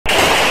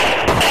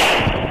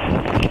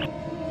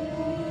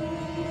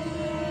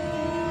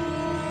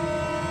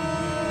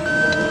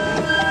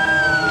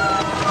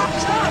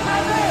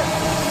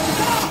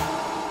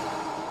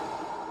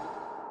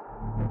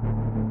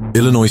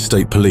Illinois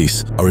State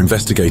Police are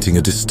investigating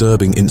a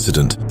disturbing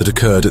incident that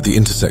occurred at the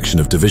intersection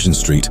of Division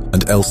Street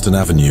and Elston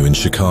Avenue in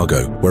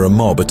Chicago, where a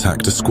mob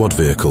attacked a squad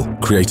vehicle,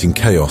 creating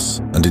chaos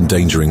and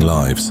endangering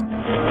lives.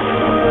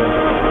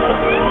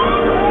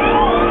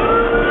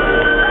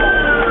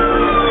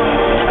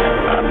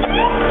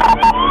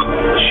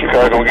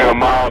 Chicago, get a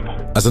mob.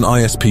 As an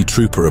ISP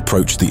trooper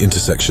approached the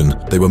intersection,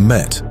 they were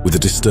met with a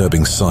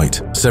disturbing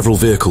sight. Several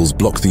vehicles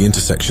blocked the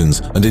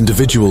intersections, and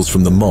individuals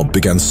from the mob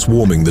began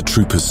swarming the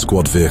trooper's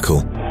squad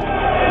vehicle.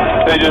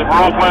 They just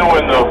broke my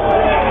window.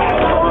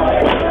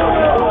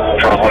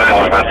 Charles, what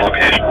hell is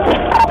location?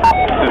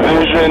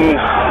 Division.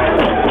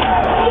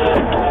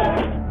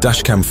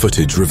 Dashcam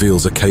footage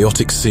reveals a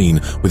chaotic scene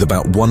with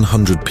about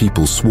 100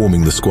 people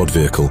swarming the squad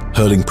vehicle,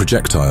 hurling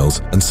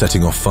projectiles and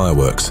setting off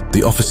fireworks.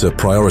 The officer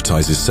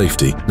prioritizes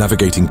safety,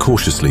 navigating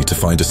cautiously to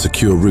find a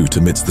secure route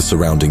amidst the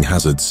surrounding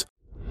hazards.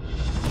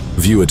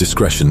 Viewer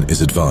discretion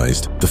is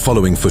advised. The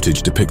following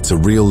footage depicts a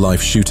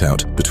real-life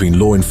shootout between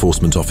law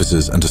enforcement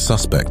officers and a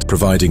suspect,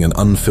 providing an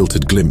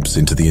unfiltered glimpse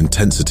into the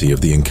intensity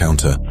of the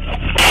encounter.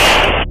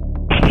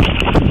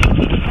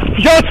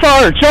 Shots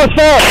fired! Shots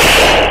fired!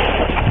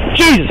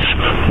 Jesus!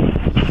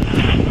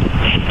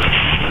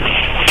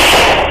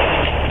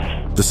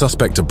 The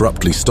suspect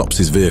abruptly stops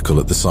his vehicle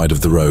at the side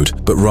of the road,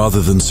 but rather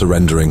than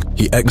surrendering,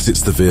 he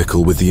exits the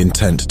vehicle with the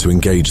intent to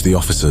engage the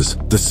officers.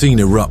 The scene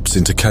erupts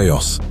into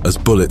chaos as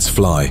bullets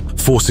fly,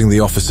 forcing the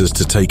officers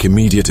to take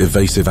immediate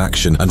evasive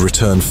action and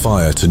return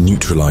fire to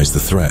neutralize the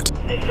threat. I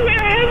swear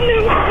I have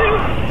no clue.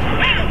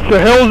 What the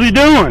hell is he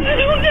doing? I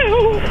don't know.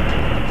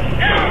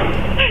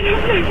 I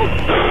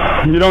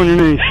don't know. Get on your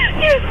knees.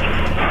 Yes.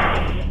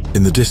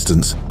 In the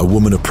distance, a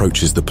woman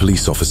approaches the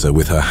police officer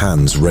with her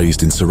hands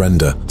raised in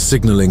surrender,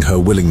 signaling her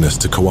willingness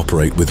to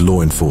cooperate with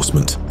law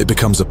enforcement. It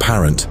becomes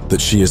apparent that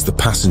she is the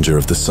passenger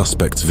of the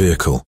suspect's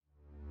vehicle.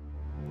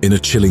 In a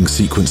chilling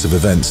sequence of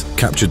events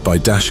captured by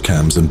dash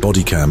cams and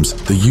body cams,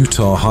 the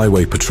Utah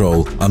Highway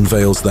Patrol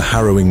unveils the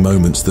harrowing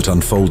moments that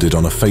unfolded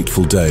on a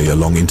fateful day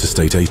along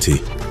Interstate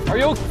 80. Are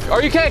you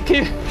okay?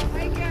 We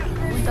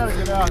gotta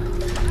get out.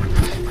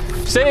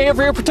 Staying here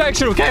for your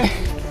protection, okay?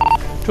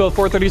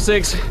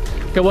 12436.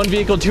 Got one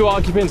vehicle, 2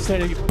 occupants.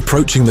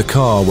 Approaching the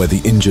car where the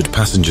injured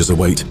passengers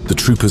await, the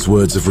trooper's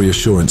words of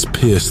reassurance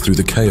pierce through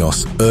the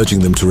chaos, urging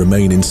them to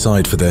remain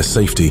inside for their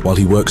safety while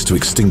he works to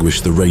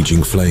extinguish the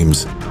raging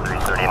flames.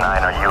 339,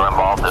 are you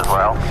involved as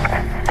well?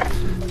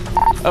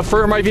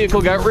 Affirm, my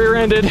vehicle got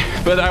rear-ended,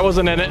 but I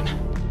wasn't in it.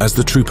 As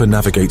the trooper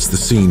navigates the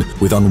scene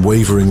with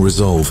unwavering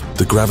resolve,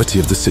 the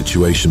gravity of the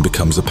situation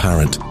becomes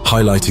apparent,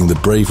 highlighting the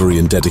bravery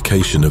and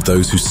dedication of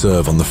those who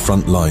serve on the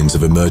front lines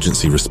of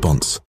emergency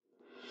response.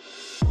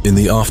 In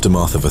the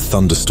aftermath of a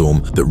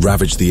thunderstorm that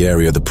ravaged the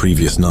area the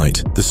previous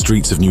night, the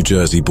streets of New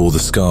Jersey bore the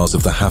scars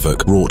of the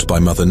havoc wrought by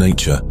Mother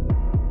Nature.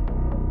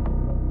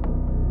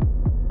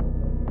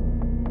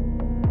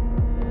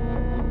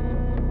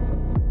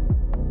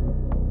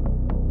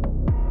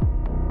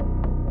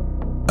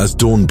 As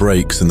dawn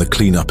breaks and the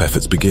cleanup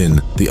efforts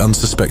begin, the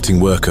unsuspecting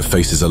worker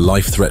faces a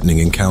life-threatening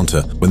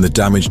encounter when the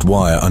damaged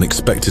wire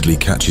unexpectedly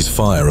catches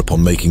fire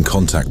upon making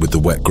contact with the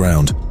wet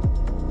ground.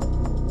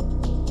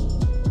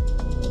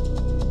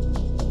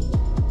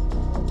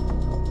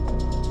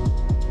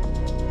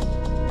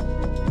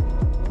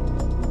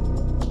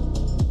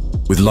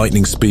 With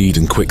lightning speed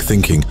and quick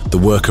thinking, the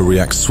worker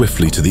reacts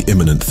swiftly to the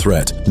imminent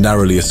threat,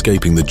 narrowly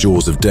escaping the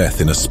jaws of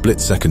death in a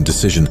split-second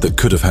decision that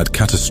could have had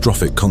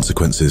catastrophic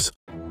consequences.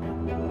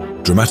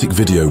 Dramatic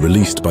video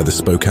released by the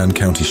Spokane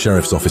County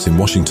Sheriff's Office in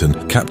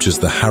Washington captures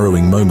the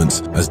harrowing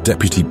moments as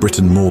Deputy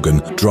Britton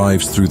Morgan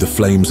drives through the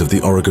flames of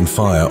the Oregon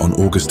fire on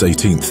August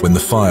 18th when the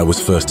fire was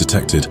first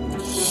detected.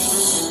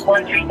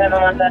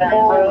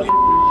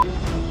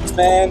 137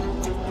 man.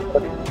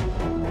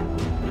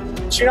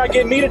 You're not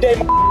getting me today,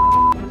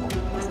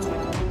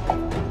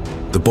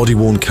 The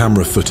body-worn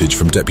camera footage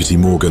from Deputy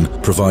Morgan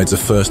provides a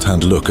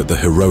first-hand look at the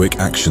heroic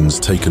actions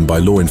taken by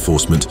law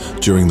enforcement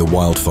during the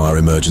wildfire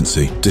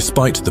emergency.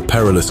 Despite the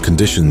perilous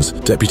conditions,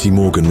 Deputy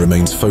Morgan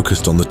remains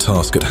focused on the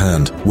task at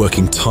hand,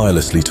 working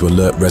tirelessly to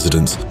alert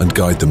residents and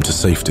guide them to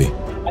safety.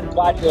 I'm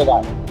glad you're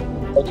alive,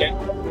 okay?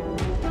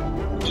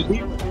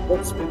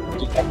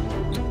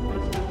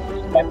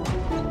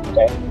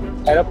 Okay,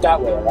 head up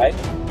that way, all right?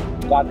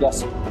 God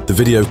bless you. The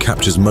video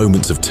captures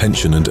moments of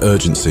tension and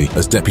urgency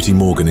as Deputy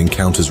Morgan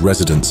encounters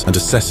residents and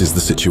assesses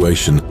the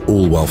situation,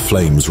 all while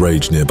flames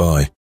rage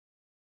nearby.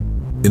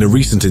 In a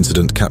recent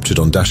incident captured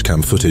on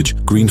dashcam footage,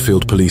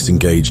 Greenfield police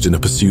engaged in a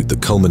pursuit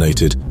that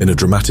culminated in a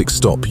dramatic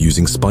stop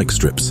using spike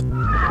strips.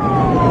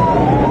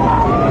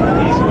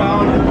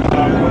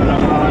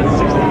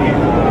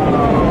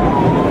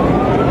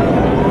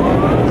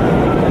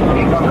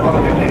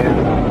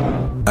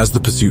 As the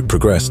pursuit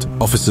progressed,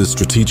 officers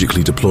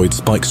strategically deployed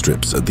spike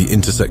strips at the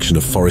intersection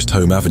of Forest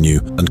Home Avenue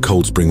and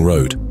Cold Spring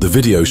Road. The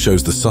video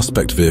shows the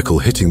suspect vehicle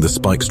hitting the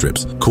spike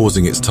strips,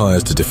 causing its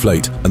tires to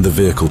deflate and the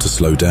vehicle to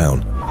slow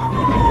down.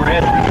 We're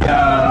heading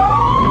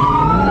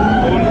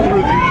going through the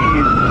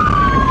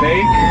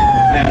lake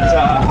and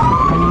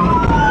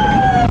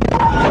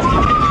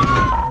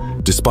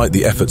Despite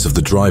the efforts of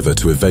the driver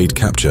to evade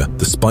capture,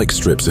 the spike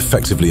strips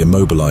effectively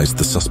immobilized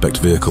the suspect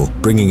vehicle,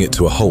 bringing it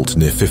to a halt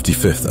near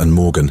 55th and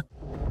Morgan.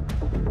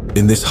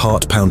 In this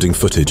heart-pounding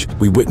footage,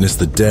 we witness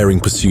the daring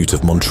pursuit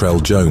of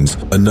Montrell Jones,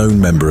 a known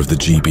member of the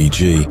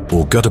GBG,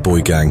 or Gutter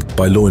Boy Gang,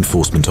 by law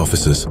enforcement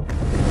officers.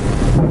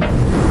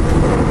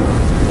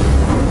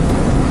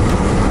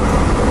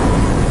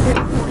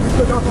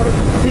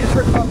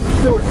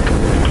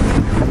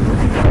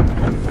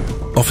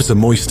 Officer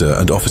Moister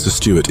and Officer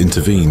Stewart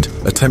intervened,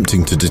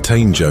 attempting to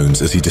detain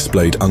Jones as he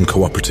displayed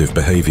uncooperative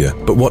behavior.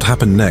 But what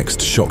happened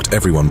next shocked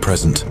everyone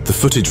present. The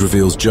footage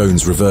reveals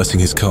Jones reversing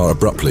his car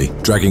abruptly,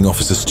 dragging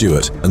Officer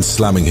Stewart and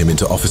slamming him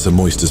into Officer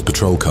Moister's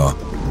patrol car.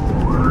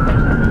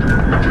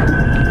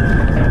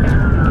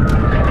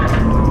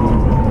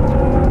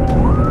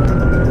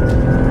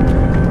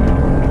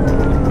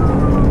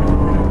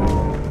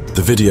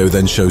 The video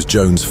then shows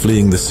Jones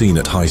fleeing the scene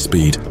at high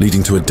speed,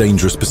 leading to a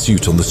dangerous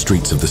pursuit on the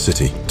streets of the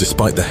city.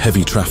 Despite the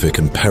heavy traffic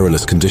and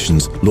perilous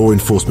conditions, law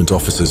enforcement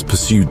officers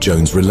pursued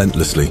Jones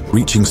relentlessly,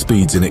 reaching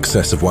speeds in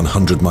excess of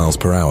 100 miles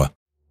per hour.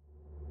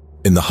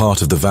 In the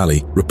heart of the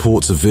valley,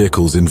 reports of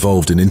vehicles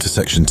involved in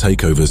intersection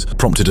takeovers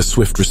prompted a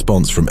swift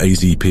response from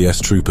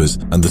AZPS troopers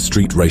and the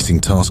Street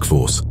Racing Task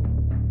Force.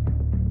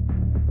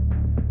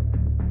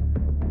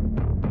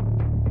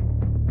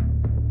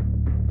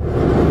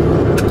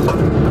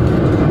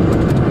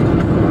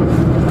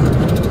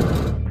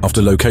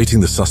 After locating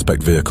the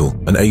suspect vehicle,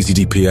 an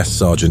AZDPS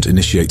sergeant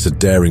initiates a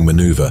daring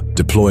maneuver,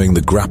 deploying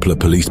the grappler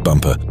police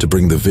bumper to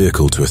bring the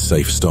vehicle to a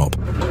safe stop.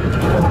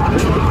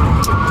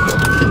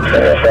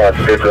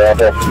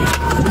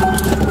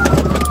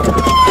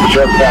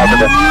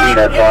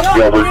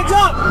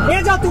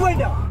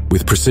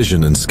 With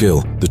precision and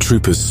skill, the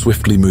troopers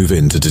swiftly move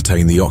in to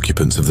detain the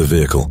occupants of the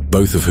vehicle,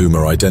 both of whom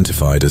are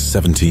identified as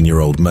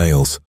 17-year-old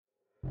males.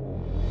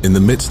 In the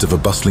midst of a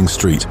bustling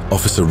street,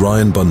 Officer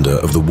Ryan Bunder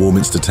of the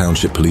Warminster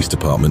Township Police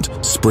Department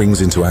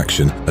springs into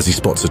action as he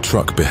spots a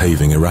truck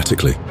behaving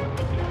erratically.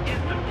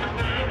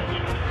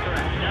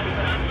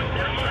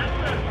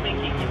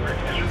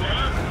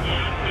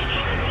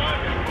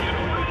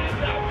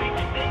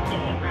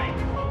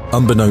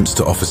 Unbeknownst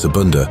to Officer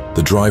Bunder,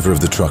 the driver of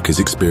the truck is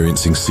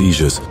experiencing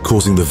seizures,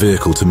 causing the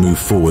vehicle to move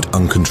forward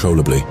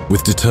uncontrollably.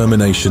 With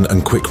determination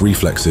and quick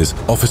reflexes,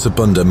 Officer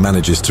Bunder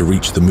manages to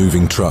reach the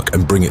moving truck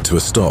and bring it to a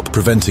stop,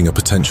 preventing a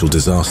potential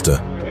disaster.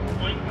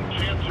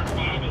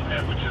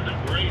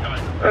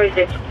 Where is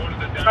it?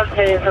 I'm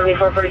heading from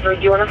 443.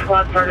 Do you want a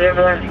squad party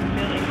over there?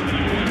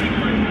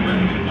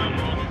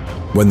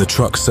 When the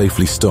truck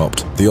safely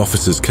stopped, the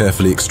officers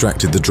carefully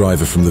extracted the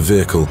driver from the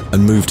vehicle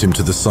and moved him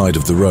to the side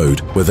of the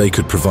road, where they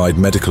could provide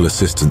medical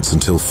assistance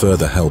until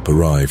further help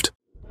arrived.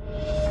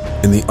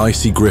 In the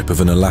icy grip of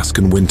an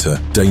Alaskan winter,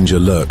 danger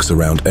lurks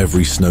around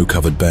every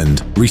snow-covered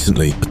bend.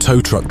 Recently, a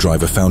tow truck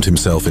driver found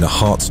himself in a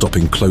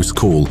heart-stopping close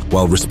call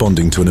while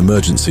responding to an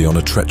emergency on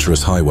a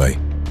treacherous highway.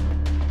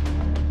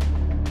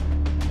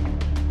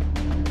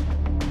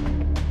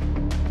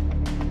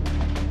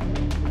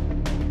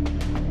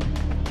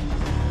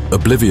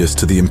 Oblivious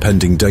to the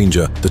impending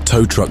danger, the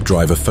tow truck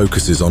driver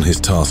focuses on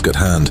his task at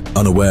hand,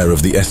 unaware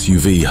of the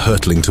SUV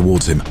hurtling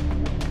towards him.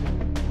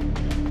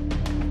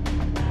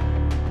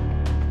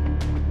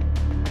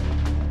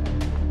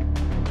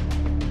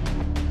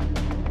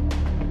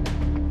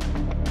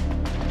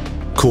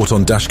 Caught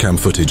on dashcam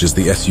footage as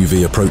the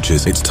SUV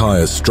approaches, its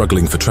tires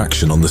struggling for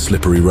traction on the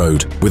slippery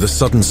road. With a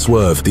sudden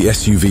swerve, the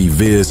SUV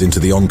veers into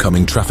the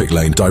oncoming traffic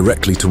lane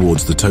directly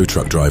towards the tow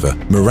truck driver.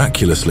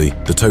 Miraculously,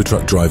 the tow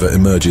truck driver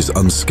emerges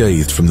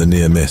unscathed from the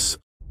near miss.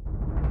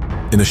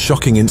 In a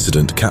shocking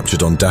incident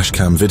captured on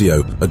dashcam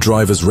video, a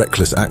driver's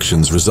reckless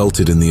actions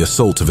resulted in the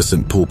assault of a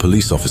St. Paul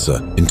police officer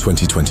in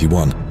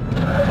 2021.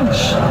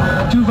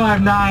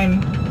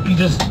 259, he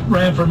just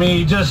ran for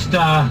me, just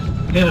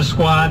hit a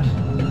squad.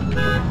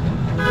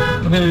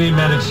 I'm gonna need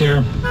medics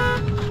here.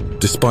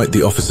 Despite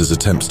the officer's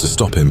attempts to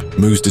stop him,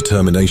 Moo's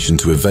determination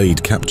to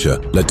evade capture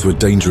led to a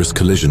dangerous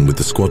collision with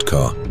the squad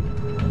car.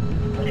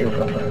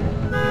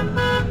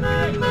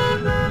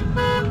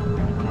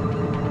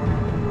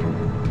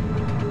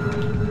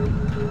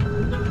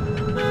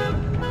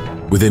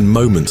 Within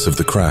moments of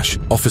the crash,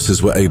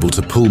 officers were able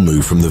to pull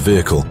Moo from the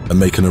vehicle and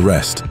make an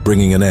arrest,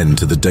 bringing an end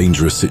to the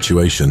dangerous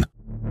situation.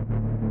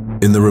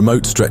 In the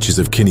remote stretches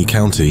of Kinney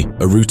County,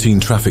 a routine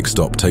traffic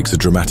stop takes a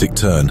dramatic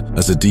turn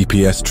as a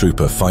DPS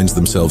trooper finds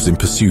themselves in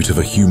pursuit of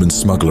a human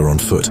smuggler on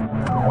foot.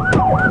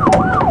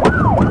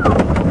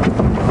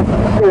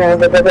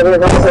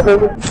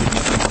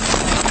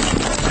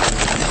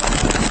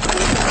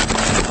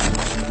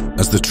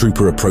 As the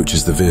trooper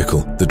approaches the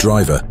vehicle, the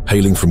driver,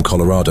 hailing from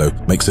Colorado,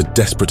 makes a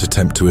desperate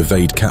attempt to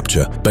evade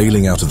capture,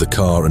 bailing out of the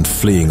car and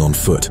fleeing on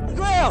foot.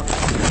 Ground!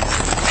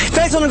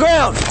 Face on the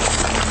ground!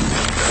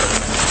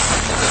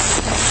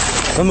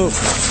 Don't move.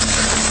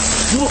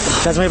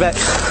 That's my back.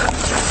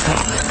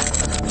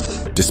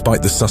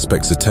 Despite the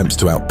suspect's attempts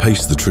to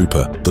outpace the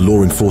trooper, the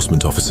law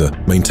enforcement officer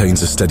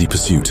maintains a steady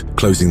pursuit,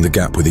 closing the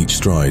gap with each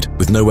stride.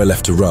 With nowhere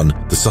left to run,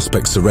 the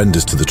suspect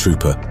surrenders to the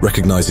trooper,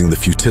 recognizing the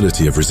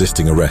futility of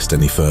resisting arrest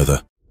any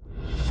further.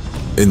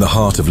 In the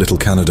heart of Little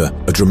Canada,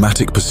 a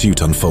dramatic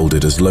pursuit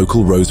unfolded as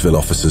local Roseville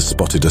officers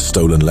spotted a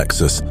stolen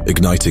Lexus,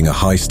 igniting a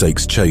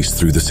high-stakes chase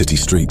through the city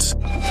streets.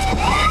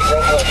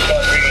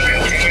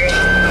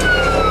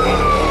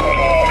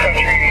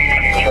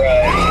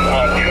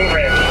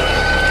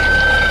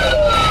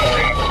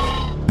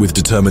 With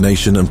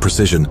determination and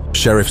precision,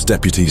 sheriff's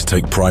deputies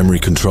take primary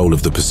control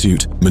of the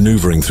pursuit,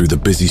 maneuvering through the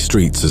busy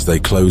streets as they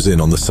close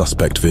in on the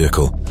suspect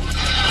vehicle.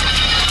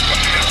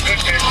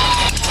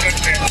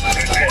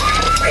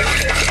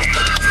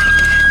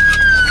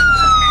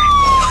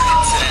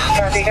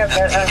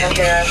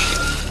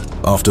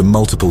 After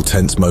multiple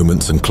tense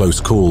moments and close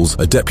calls,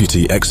 a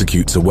deputy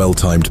executes a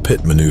well-timed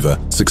pit maneuver,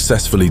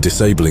 successfully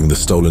disabling the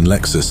stolen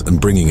Lexus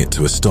and bringing it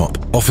to a stop.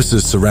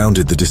 Officers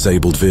surrounded the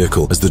disabled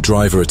vehicle as the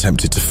driver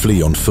attempted to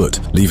flee on foot,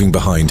 leaving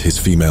behind his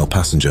female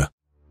passenger.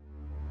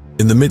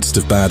 In the midst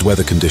of bad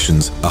weather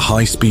conditions, a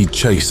high-speed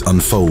chase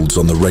unfolds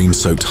on the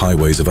rain-soaked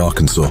highways of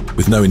Arkansas.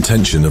 With no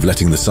intention of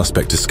letting the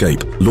suspect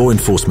escape, law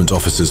enforcement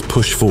officers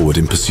push forward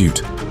in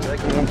pursuit.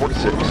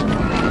 146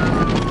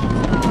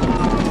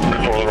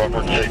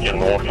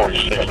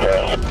 now.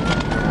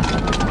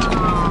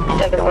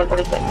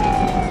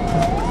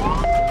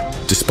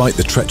 Despite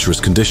the treacherous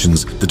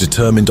conditions, the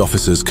determined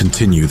officers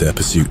continue their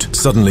pursuit.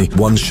 Suddenly,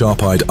 one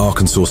sharp-eyed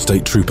Arkansas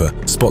state trooper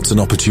spots an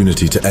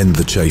opportunity to end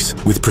the chase.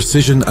 With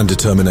precision and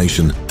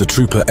determination, the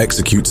trooper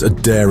executes a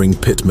daring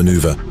pit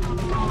maneuver.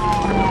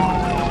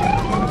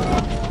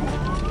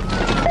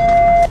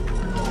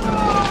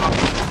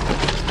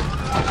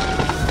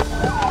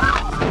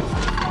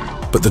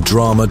 But the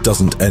drama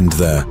doesn't end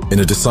there.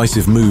 In a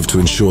decisive move to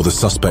ensure the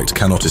suspect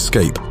cannot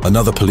escape,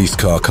 another police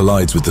car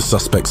collides with the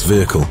suspect's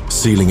vehicle,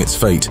 sealing its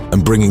fate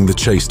and bringing the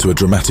chase to a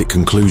dramatic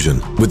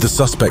conclusion. With the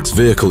suspect's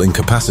vehicle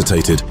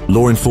incapacitated,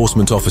 law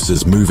enforcement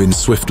officers move in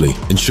swiftly,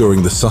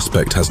 ensuring the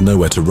suspect has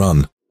nowhere to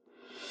run.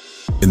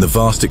 In the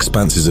vast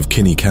expanses of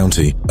Kinney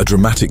County, a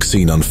dramatic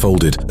scene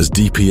unfolded as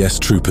DPS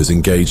troopers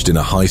engaged in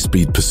a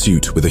high-speed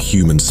pursuit with a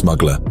human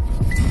smuggler.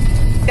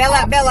 Bail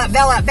out, bail out,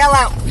 bail out, bail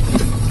out.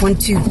 1,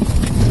 2.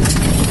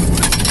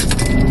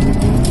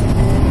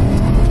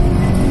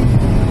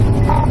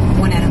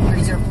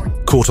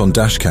 Caught on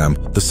dashcam,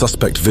 the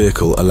suspect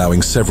vehicle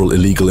allowing several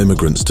illegal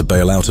immigrants to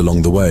bail out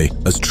along the way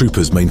as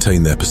troopers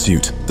maintain their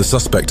pursuit. The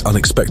suspect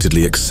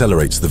unexpectedly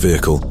accelerates the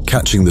vehicle,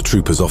 catching the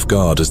troopers off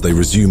guard as they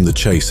resume the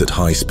chase at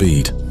high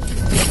speed.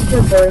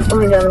 2-4,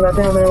 coming down about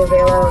the helmet of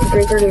bail out,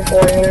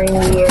 334, nearing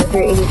the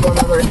 384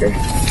 marker.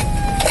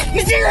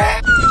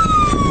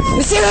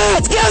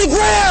 Let's get on the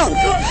ground!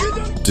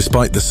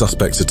 Despite the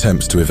suspect's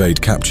attempts to evade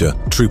capture,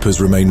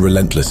 troopers remain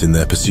relentless in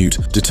their pursuit,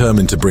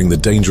 determined to bring the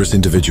dangerous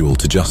individual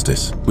to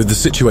justice. With the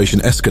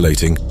situation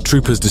escalating,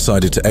 troopers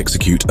decided to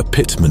execute a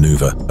pit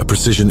maneuver, a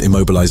precision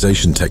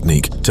immobilization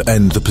technique to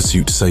end the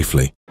pursuit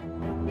safely.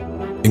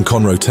 In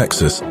Conroe,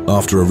 Texas,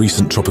 after a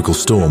recent tropical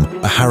storm,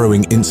 a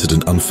harrowing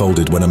incident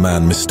unfolded when a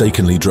man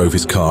mistakenly drove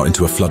his car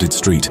into a flooded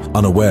street,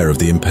 unaware of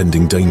the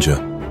impending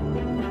danger.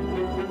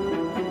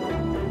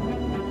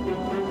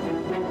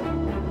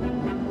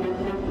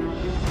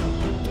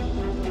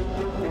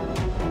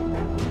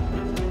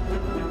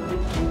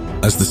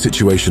 As the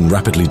situation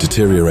rapidly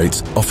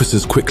deteriorates,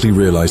 officers quickly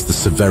realize the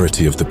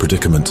severity of the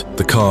predicament.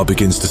 The car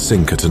begins to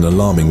sink at an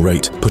alarming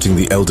rate, putting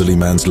the elderly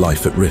man's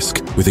life at risk.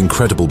 With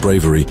incredible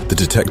bravery, the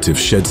detective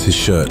sheds his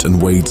shirt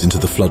and wades into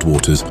the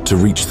floodwaters to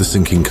reach the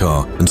sinking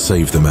car and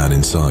save the man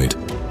inside.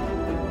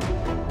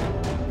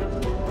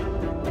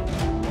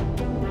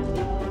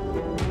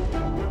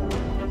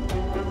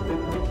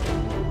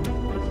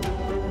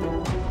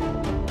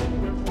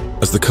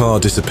 As the car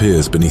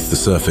disappears beneath the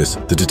surface,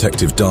 the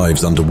detective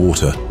dives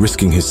underwater,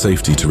 risking his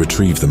safety to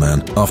retrieve the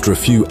man. After a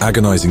few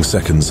agonizing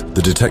seconds,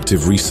 the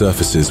detective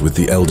resurfaces with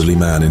the elderly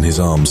man in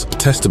his arms, a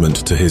testament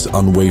to his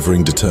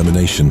unwavering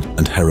determination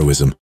and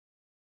heroism.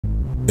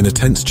 In a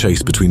tense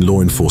chase between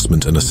law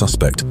enforcement and a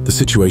suspect, the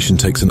situation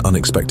takes an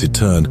unexpected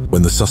turn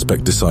when the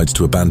suspect decides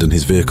to abandon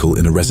his vehicle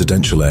in a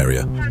residential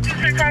area.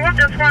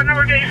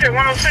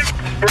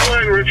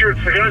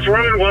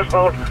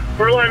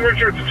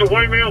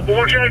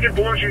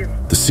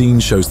 The scene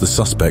shows the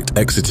suspect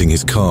exiting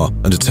his car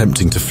and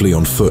attempting to flee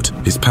on foot,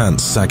 his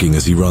pants sagging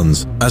as he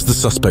runs. As the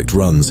suspect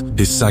runs,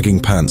 his sagging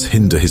pants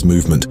hinder his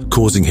movement,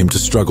 causing him to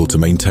struggle to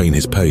maintain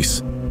his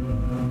pace.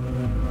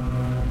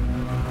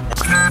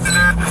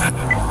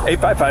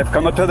 855,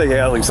 come up to the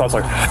alley,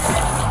 Southside.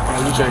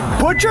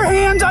 Put your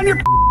hands on your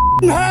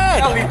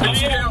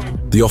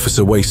head! The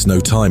officer wastes no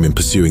time in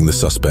pursuing the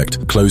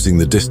suspect, closing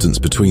the distance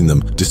between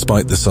them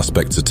despite the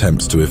suspect's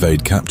attempts to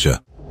evade capture.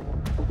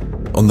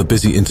 On the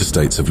busy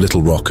interstates of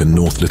Little Rock and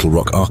North Little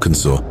Rock,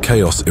 Arkansas,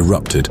 chaos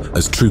erupted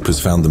as troopers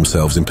found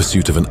themselves in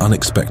pursuit of an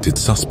unexpected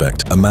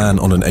suspect, a man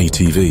on an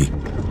ATV.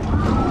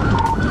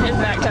 His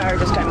back tire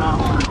just came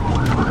off.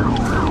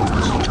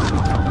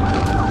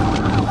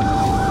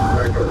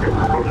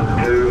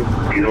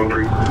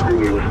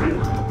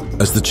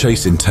 As the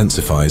chase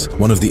intensifies,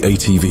 one of the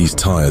ATV's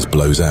tires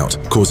blows out,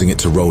 causing it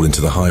to roll into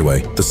the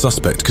highway. The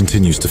suspect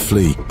continues to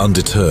flee,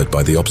 undeterred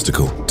by the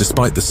obstacle.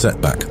 Despite the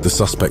setback, the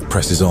suspect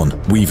presses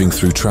on, weaving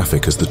through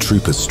traffic as the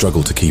troopers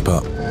struggle to keep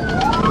up. Go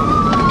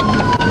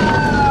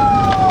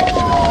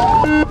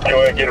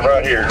ahead, get him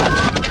right here.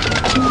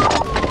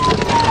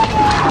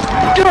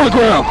 Get on the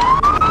ground!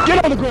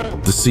 Get on the ground!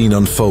 The scene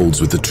unfolds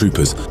with the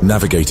troopers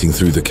navigating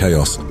through the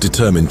chaos,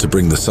 determined to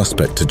bring the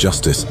suspect to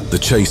justice. The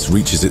chase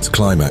reaches its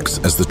climax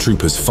as the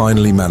troopers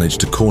finally manage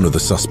to corner the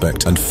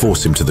suspect and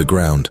force him to the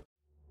ground.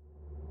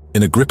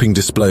 In a gripping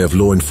display of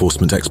law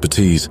enforcement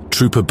expertise,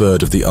 Trooper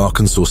Bird of the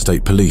Arkansas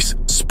State Police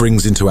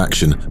springs into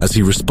action as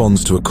he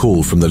responds to a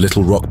call from the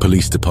Little Rock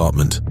Police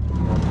Department.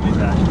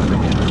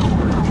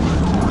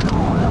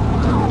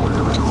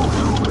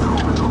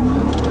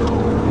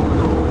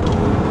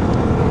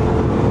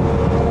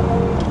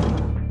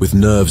 With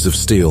nerves of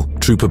steel,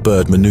 Trooper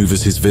Bird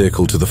maneuvers his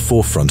vehicle to the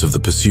forefront of the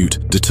pursuit,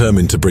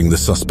 determined to bring the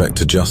suspect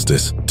to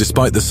justice.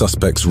 Despite the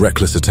suspect's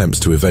reckless attempts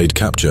to evade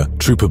capture,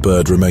 Trooper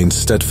Bird remains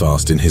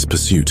steadfast in his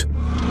pursuit.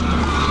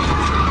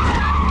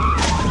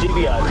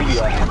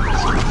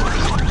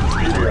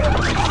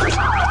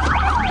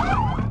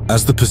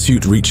 As the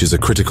pursuit reaches a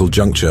critical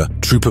juncture,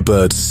 Trooper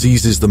Bird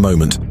seizes the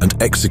moment and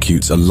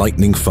executes a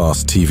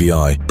lightning-fast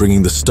TVI,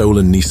 bringing the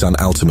stolen Nissan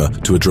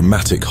Altima to a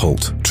dramatic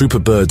halt. Trooper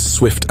Bird's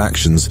swift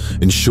actions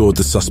ensured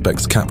the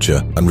suspect's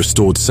capture and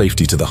restored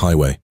safety to the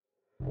highway.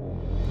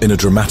 In a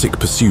dramatic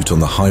pursuit on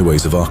the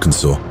highways of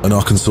Arkansas, an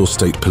Arkansas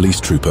State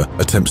Police trooper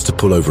attempts to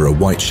pull over a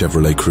white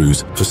Chevrolet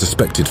Cruze for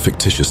suspected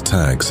fictitious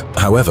tags.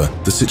 However,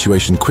 the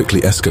situation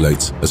quickly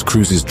escalates as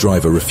Cruze's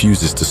driver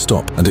refuses to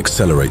stop and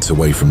accelerates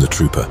away from the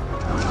trooper.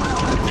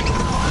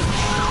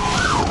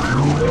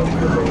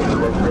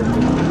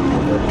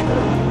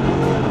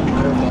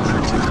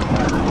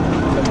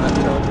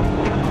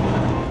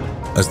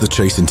 As the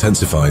chase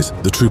intensifies,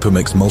 the trooper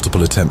makes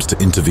multiple attempts to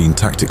intervene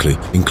tactically,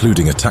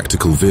 including a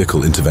tactical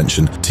vehicle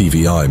intervention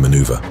 (TVI)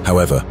 maneuver.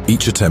 However,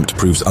 each attempt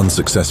proves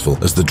unsuccessful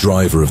as the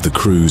driver of the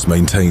Cruze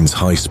maintains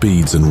high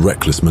speeds and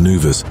reckless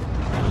maneuvers.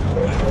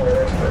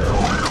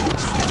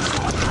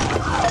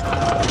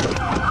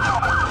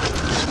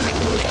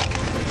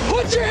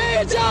 Put your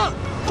hands up!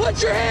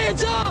 Put your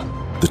hands up!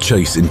 The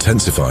chase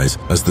intensifies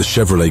as the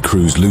Chevrolet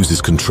Cruze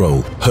loses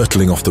control,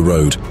 hurtling off the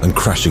road and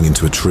crashing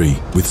into a tree.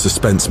 With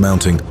suspense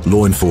mounting,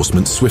 law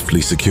enforcement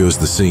swiftly secures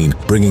the scene,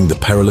 bringing the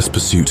perilous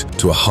pursuit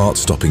to a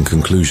heart-stopping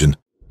conclusion.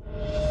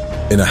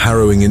 In a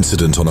harrowing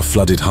incident on a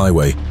flooded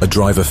highway, a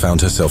driver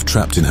found herself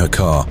trapped in her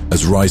car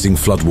as rising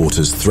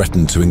floodwaters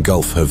threatened to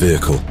engulf her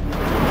vehicle.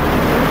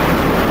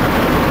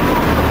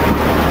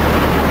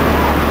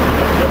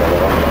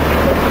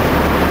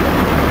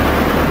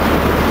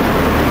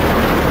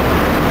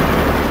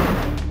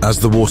 As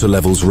the water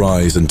levels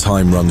rise and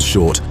time runs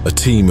short, a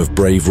team of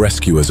brave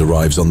rescuers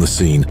arrives on the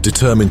scene,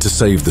 determined to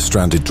save the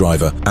stranded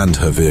driver and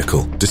her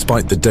vehicle.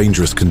 Despite the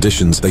dangerous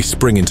conditions, they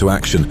spring into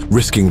action,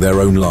 risking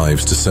their own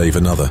lives to save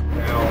another.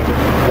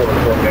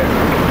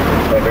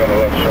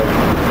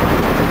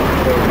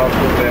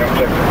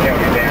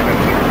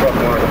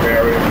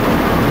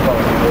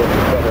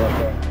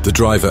 The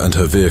driver and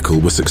her vehicle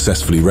were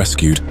successfully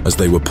rescued as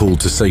they were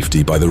pulled to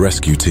safety by the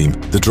rescue team.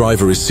 The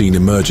driver is seen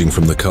emerging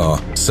from the car,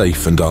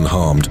 safe and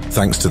unharmed,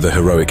 thanks to the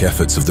heroic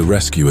efforts of the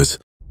rescuers.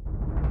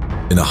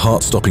 In a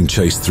heart-stopping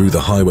chase through the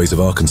highways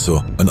of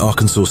Arkansas, an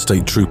Arkansas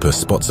State Trooper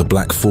spots a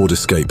black Ford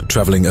Escape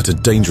traveling at a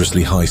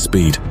dangerously high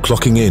speed,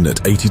 clocking in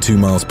at 82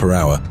 miles per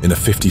hour in a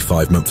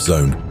 55-month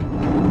zone.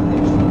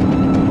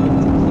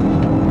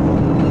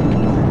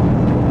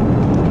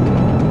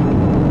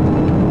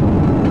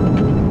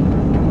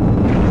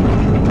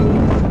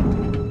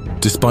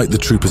 Despite the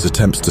trooper's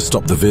attempts to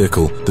stop the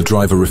vehicle, the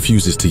driver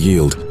refuses to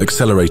yield,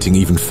 accelerating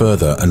even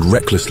further and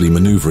recklessly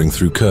maneuvering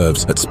through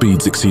curves at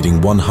speeds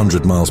exceeding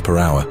 100 miles per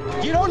hour.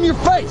 Get on your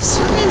face!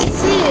 I didn't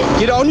see it.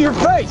 Get on your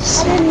face!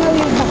 I didn't know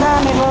you was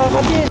behind me, love.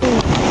 I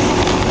didn't.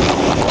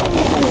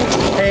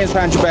 Hands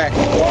behind your back.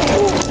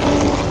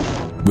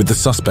 With the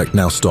suspect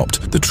now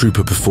stopped, the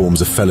trooper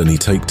performs a felony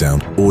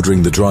takedown,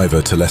 ordering the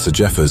driver, Talessa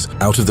Jeffers,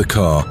 out of the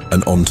car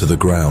and onto the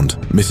ground.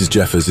 Mrs.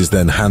 Jeffers is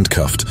then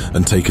handcuffed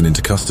and taken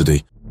into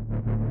custody.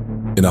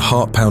 In a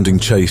heart-pounding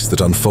chase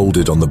that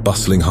unfolded on the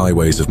bustling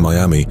highways of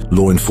Miami,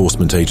 law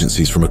enforcement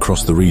agencies from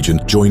across the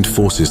region joined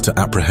forces to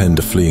apprehend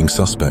a fleeing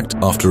suspect.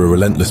 After a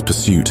relentless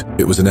pursuit,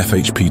 it was an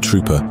FHP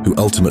trooper who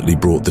ultimately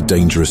brought the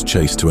dangerous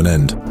chase to an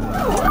end.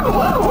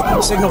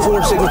 Signal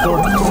 4, signal 4.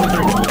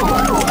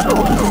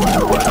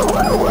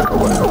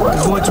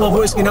 Going 12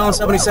 Whiskey now on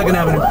 72nd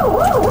Avenue.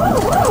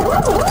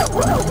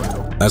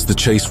 As the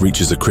chase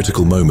reaches a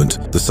critical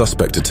moment, the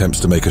suspect attempts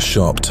to make a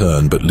sharp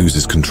turn but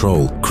loses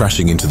control,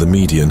 crashing into the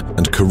median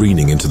and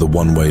careening into the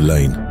one-way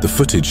lane. The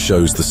footage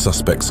shows the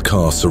suspect's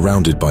car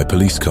surrounded by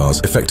police cars,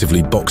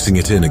 effectively boxing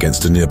it in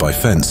against a nearby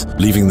fence,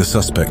 leaving the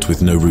suspect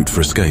with no route for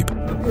escape.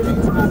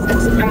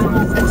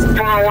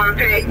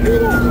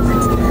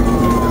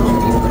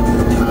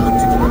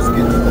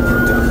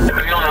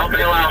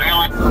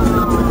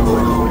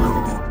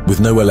 With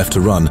nowhere left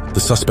to run,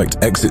 the suspect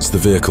exits the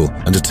vehicle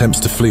and attempts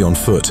to flee on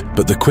foot,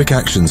 but the quick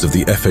actions of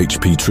the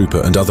FHP trooper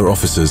and other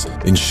officers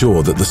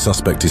ensure that the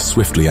suspect is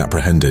swiftly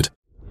apprehended.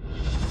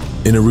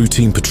 In a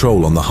routine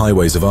patrol on the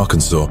highways of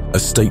Arkansas, a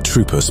state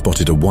trooper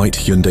spotted a white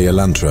Hyundai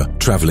Elantra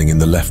traveling in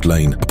the left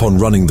lane. Upon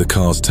running the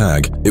car's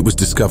tag, it was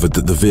discovered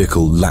that the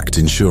vehicle lacked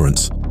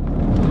insurance.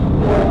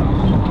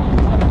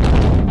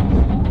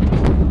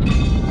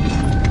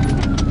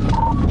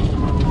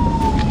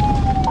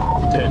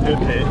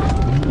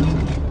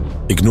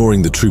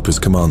 Ignoring the trooper's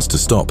commands to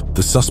stop,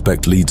 the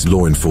suspect leads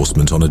law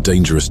enforcement on a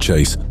dangerous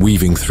chase,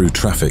 weaving through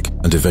traffic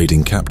and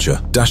evading capture.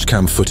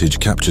 Dashcam footage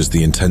captures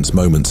the intense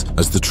moments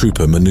as the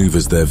trooper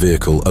maneuvers their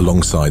vehicle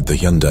alongside the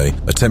Hyundai,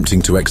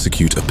 attempting to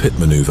execute a pit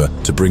maneuver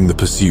to bring the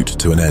pursuit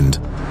to an end.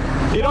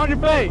 Get on your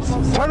face!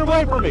 Turn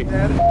away from me!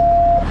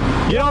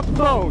 Get off the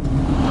phone!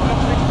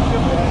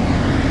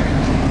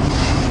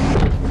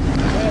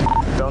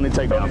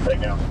 Take down.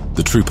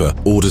 The trooper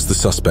orders the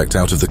suspect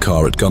out of the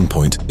car at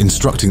gunpoint,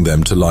 instructing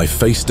them to lie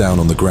face down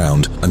on the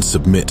ground and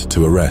submit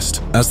to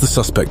arrest. As the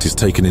suspect is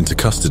taken into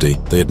custody,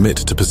 they admit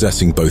to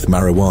possessing both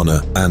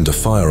marijuana and a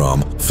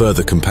firearm,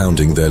 further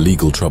compounding their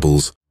legal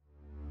troubles.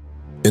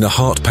 In a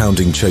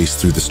heart-pounding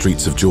chase through the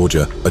streets of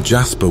Georgia, a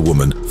Jasper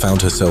woman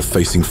found herself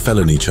facing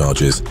felony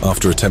charges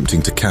after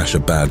attempting to cash a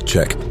bad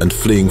check and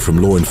fleeing from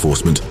law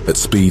enforcement at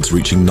speeds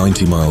reaching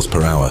 90 miles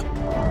per hour.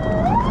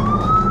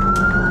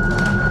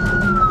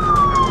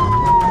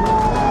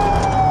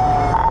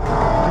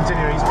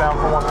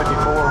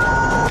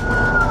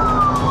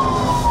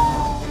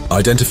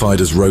 Identified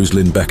as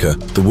Rosalyn Becker,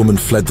 the woman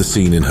fled the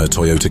scene in her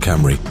Toyota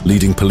Camry,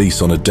 leading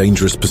police on a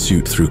dangerous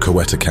pursuit through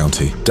Coweta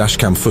County.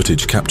 Dashcam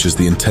footage captures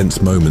the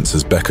intense moments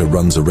as Becker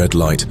runs a red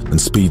light and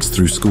speeds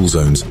through school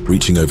zones,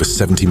 reaching over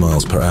 70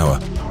 miles per hour.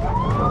 96,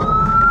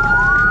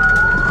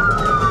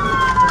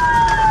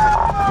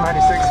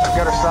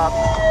 got her stopped.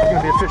 It's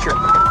gonna be a Fisher.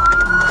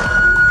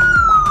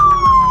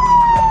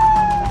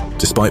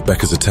 Despite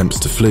Becker's attempts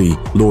to flee,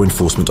 law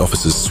enforcement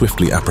officers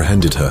swiftly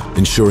apprehended her,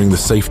 ensuring the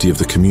safety of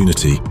the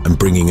community and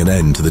bringing an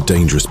end to the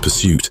dangerous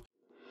pursuit.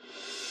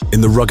 In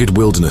the rugged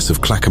wilderness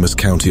of Clackamas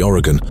County,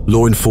 Oregon,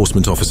 law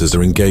enforcement officers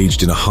are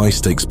engaged in a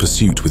high-stakes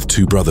pursuit with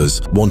two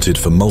brothers, wanted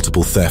for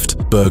multiple theft,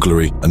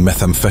 burglary, and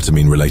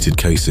methamphetamine-related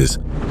cases.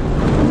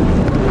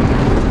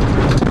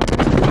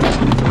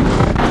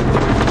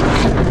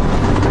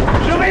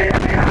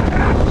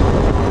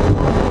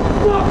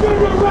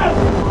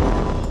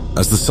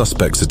 As the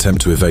suspects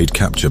attempt to evade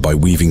capture by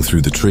weaving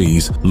through the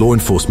trees, law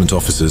enforcement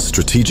officers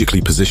strategically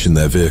position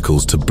their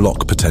vehicles to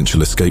block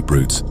potential escape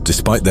routes.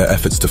 Despite their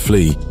efforts to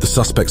flee, the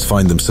suspects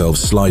find themselves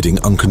sliding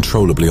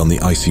uncontrollably on the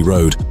icy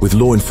road, with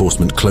law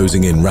enforcement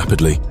closing in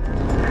rapidly.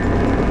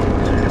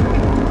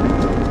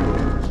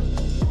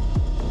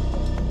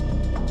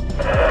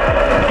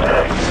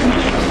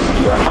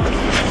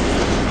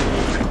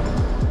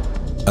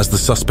 As the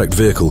suspect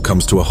vehicle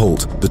comes to a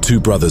halt, the two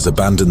brothers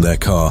abandon their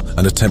car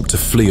and attempt to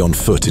flee on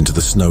foot into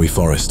the snowy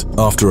forest.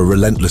 After a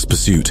relentless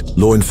pursuit,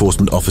 law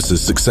enforcement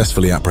officers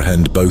successfully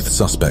apprehend both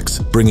suspects,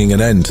 bringing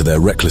an end to their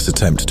reckless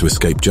attempt to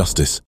escape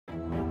justice.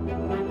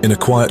 In a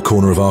quiet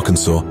corner of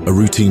Arkansas, a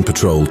routine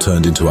patrol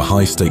turned into a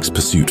high-stakes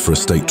pursuit for a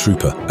state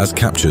trooper, as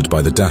captured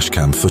by the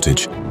dashcam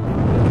footage.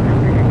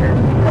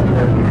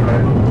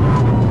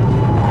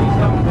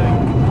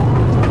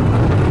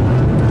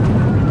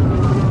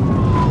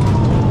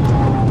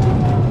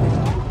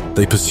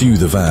 They pursue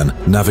the van,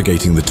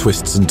 navigating the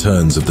twists and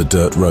turns of the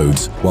dirt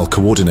roads while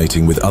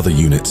coordinating with other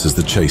units as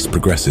the chase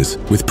progresses.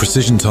 With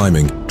precision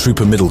timing,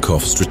 Trooper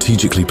Middlecoff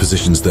strategically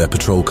positions their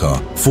patrol car,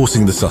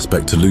 forcing the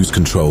suspect to lose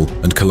control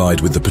and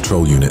collide with the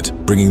patrol unit,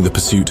 bringing the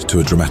pursuit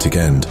to a dramatic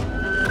end.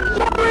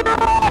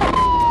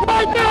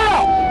 Right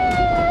now!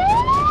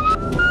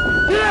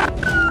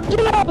 Get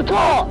out of the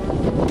car!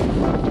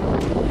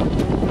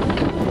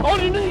 On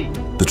your knees!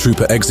 The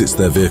trooper exits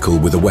their vehicle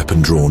with a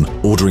weapon drawn,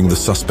 ordering the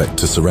suspect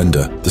to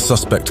surrender. The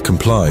suspect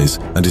complies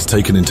and is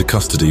taken into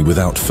custody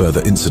without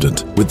further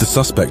incident. With the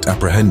suspect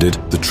apprehended,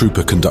 the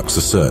trooper conducts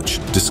a search,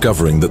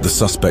 discovering that the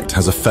suspect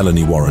has a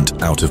felony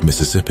warrant out of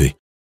Mississippi.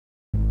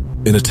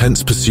 In a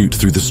tense pursuit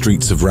through the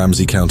streets of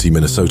Ramsey County,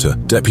 Minnesota,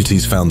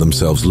 deputies found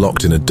themselves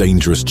locked in a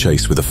dangerous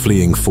chase with a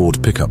fleeing Ford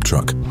pickup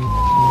truck. Your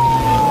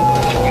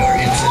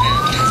incident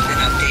has been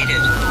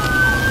updated.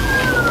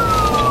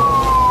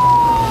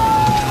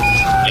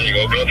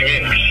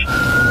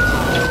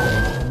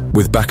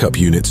 With backup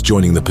units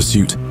joining the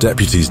pursuit,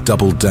 deputies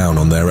doubled down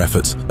on their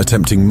efforts,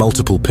 attempting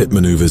multiple pit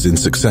maneuvers in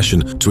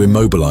succession to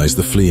immobilize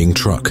the fleeing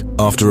truck.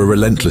 After a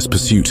relentless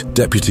pursuit,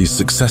 deputies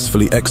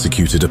successfully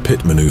executed a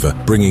pit maneuver,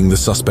 bringing the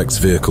suspect's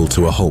vehicle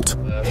to a halt.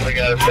 We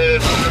got a set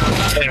of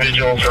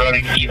individuals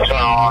running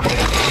eastbound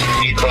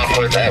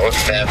towards Atlas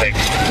traffic.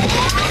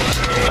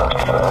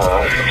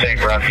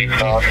 Take rough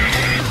eastbound.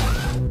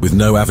 With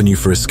no avenue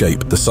for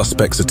escape, the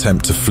suspect's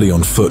attempt to flee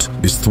on foot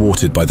is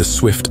thwarted by the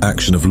swift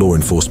action of law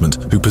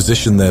enforcement, who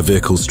position their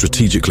vehicles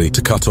strategically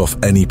to cut off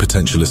any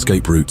potential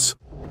escape routes.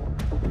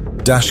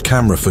 Dash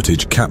camera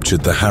footage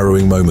captured the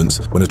harrowing moments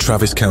when a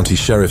Travis County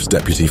Sheriff's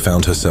deputy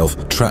found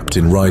herself trapped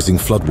in rising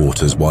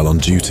floodwaters while on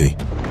duty.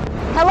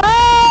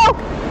 Hello?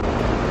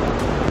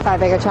 5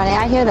 Baker 20,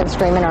 I hear them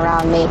screaming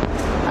around me.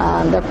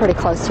 They're pretty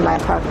close to my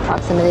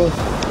proximity.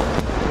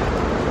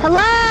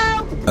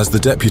 Hello? As the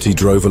deputy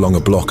drove along a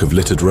block of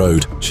littered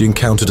road, she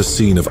encountered a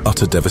scene of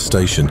utter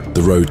devastation,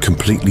 the road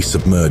completely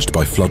submerged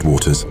by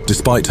floodwaters.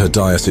 Despite her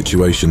dire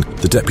situation,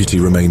 the deputy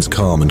remains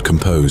calm and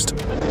composed.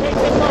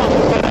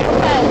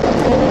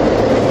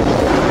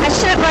 I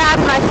should have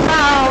grabbed my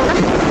phone.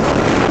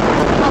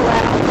 Oh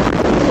well.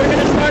 We're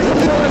gonna start to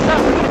pull us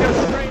up. We're gonna go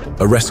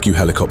straight. A rescue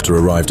helicopter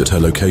arrived at her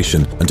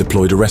location and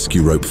deployed a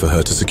rescue rope for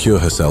her to secure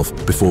herself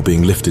before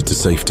being lifted to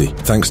safety.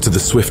 Thanks to the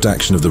swift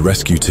action of the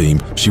rescue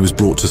team, she was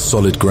brought to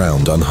solid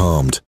ground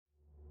unharmed.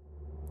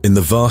 In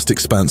the vast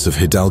expanse of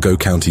Hidalgo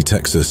County,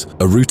 Texas,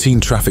 a routine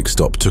traffic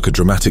stop took a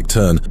dramatic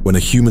turn when a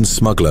human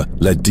smuggler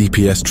led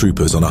DPS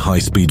troopers on a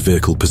high-speed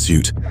vehicle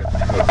pursuit.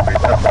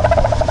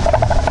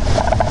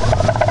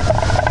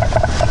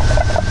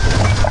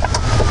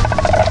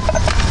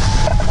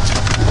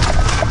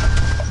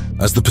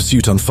 As the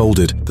pursuit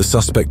unfolded, the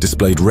suspect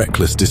displayed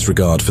reckless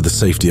disregard for the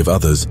safety of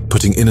others,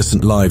 putting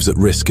innocent lives at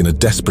risk in a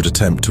desperate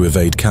attempt to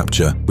evade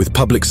capture. With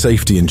public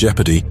safety in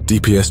jeopardy,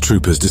 DPS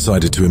troopers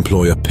decided to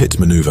employ a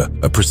pit maneuver,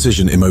 a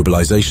precision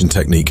immobilization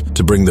technique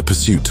to bring the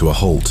pursuit to a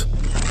halt.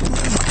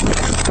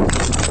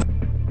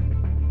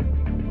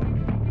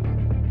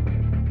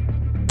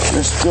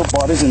 There's still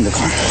bodies in the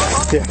car.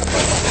 Yeah.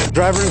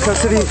 Driver in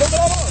custody.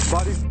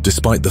 Bodies.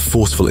 Despite the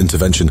forceful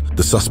intervention,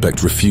 the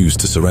suspect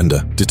refused to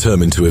surrender.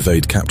 Determined to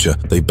evade capture,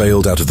 they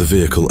bailed out of the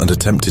vehicle and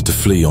attempted to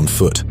flee on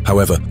foot.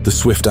 However, the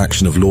swift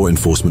action of law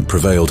enforcement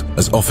prevailed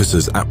as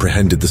officers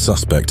apprehended the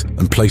suspect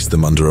and placed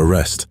them under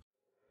arrest.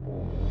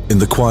 In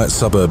the quiet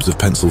suburbs of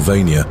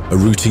Pennsylvania, a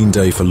routine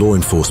day for law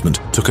enforcement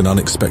took an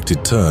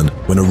unexpected turn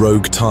when a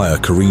rogue tire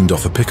careened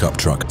off a pickup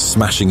truck,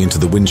 smashing into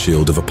the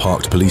windshield of a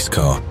parked police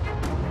car.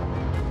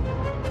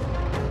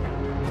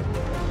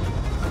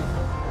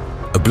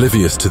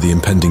 Oblivious to the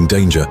impending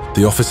danger,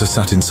 the officer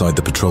sat inside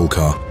the patrol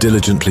car,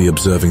 diligently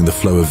observing the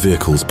flow of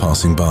vehicles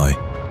passing by.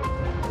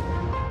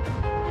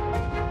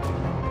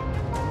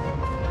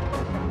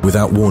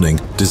 Without warning,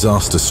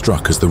 disaster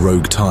struck as the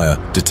rogue tire,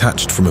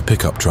 detached from a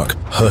pickup truck,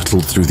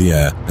 hurtled through the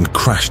air and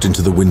crashed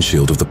into the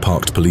windshield of the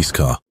parked police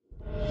car.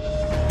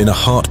 In a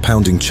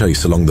heart-pounding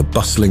chase along the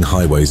bustling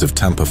highways of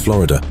Tampa,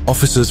 Florida,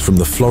 officers from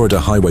the Florida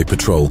Highway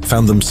Patrol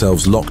found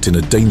themselves locked in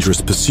a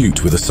dangerous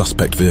pursuit with a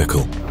suspect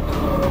vehicle.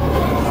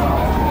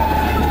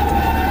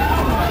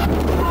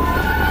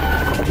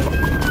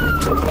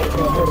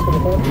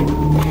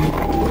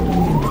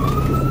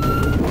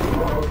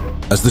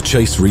 As the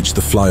chase reached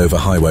the flyover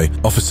highway,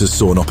 officers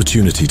saw an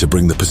opportunity to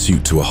bring the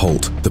pursuit to a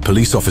halt. The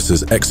police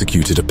officers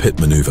executed a pit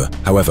maneuver.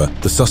 However,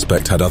 the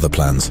suspect had other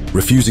plans.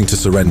 Refusing to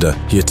surrender,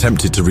 he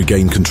attempted to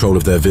regain control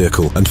of their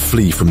vehicle and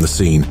flee from the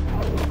scene.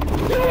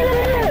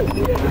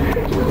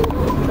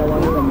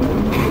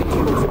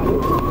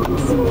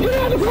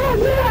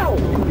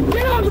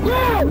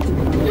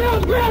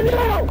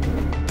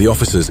 The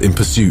officers in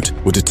pursuit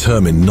were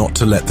determined not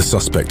to let the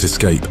suspect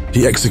escape.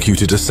 He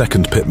executed a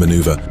second pit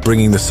maneuver,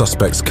 bringing the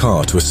suspect's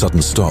car to a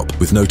sudden stop.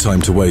 With no time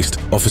to waste,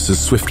 officers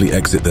swiftly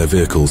exit their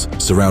vehicles,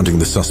 surrounding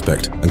the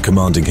suspect and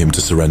commanding him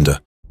to surrender.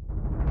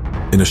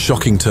 In a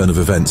shocking turn of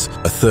events,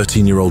 a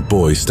 13-year-old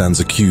boy stands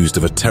accused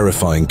of a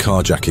terrifying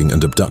carjacking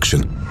and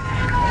abduction.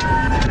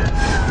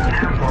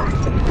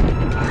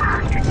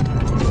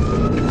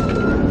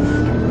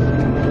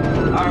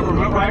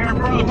 We're right here in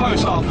front of the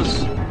post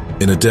office.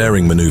 In a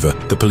daring maneuver,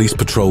 the police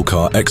patrol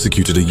car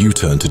executed a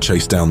U-turn to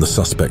chase down the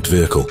suspect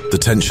vehicle. The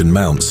tension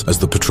mounts as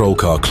the patrol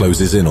car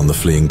closes in on the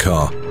fleeing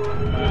car.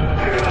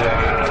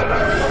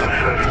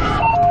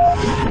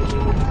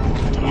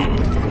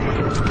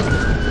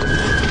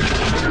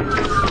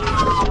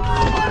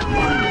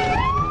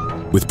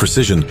 With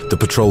precision, the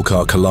patrol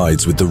car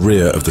collides with the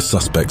rear of the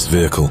suspect's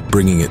vehicle,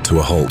 bringing it to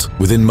a halt.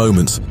 Within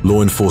moments,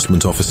 law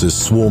enforcement officers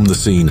swarm the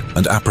scene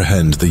and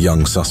apprehend the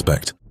young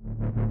suspect.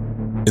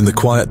 In the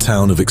quiet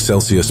town of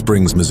Excelsior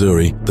Springs,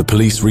 Missouri, the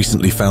police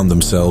recently found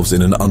themselves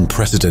in an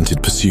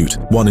unprecedented pursuit,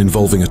 one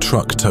involving a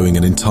truck towing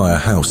an entire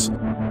house.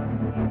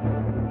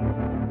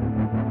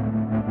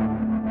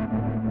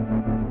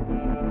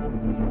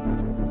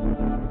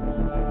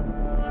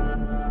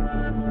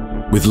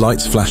 With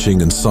lights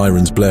flashing and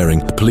sirens blaring,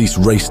 the police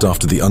raced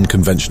after the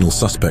unconventional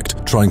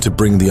suspect, trying to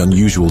bring the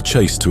unusual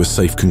chase to a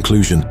safe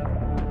conclusion.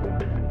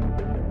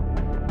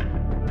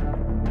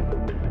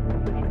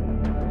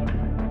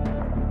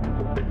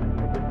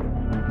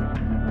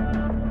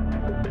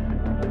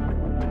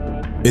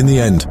 In the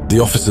end, the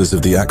officers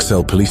of the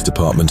Axel Police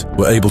Department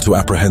were able to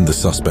apprehend the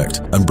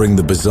suspect and bring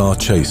the bizarre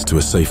chase to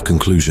a safe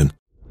conclusion.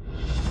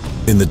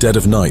 In the dead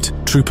of night,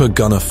 Trooper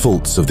Gunnar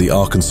Fultz of the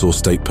Arkansas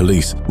State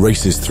Police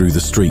races through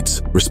the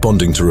streets,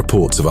 responding to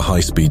reports of a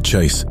high-speed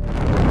chase.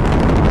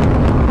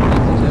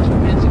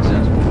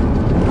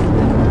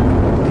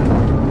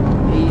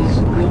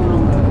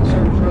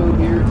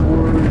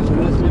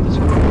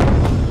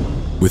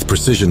 With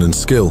precision and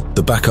skill,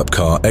 the backup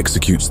car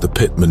executes the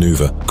pit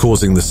maneuver,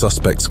 causing the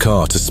suspect's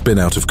car to spin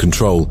out of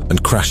control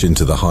and crash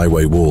into the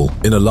highway wall.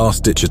 In a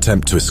last-ditch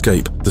attempt to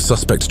escape, the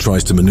suspect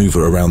tries to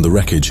maneuver around the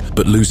wreckage,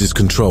 but loses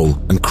control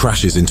and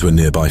crashes into a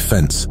nearby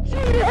fence.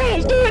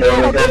 Get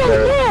on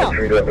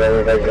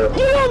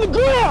the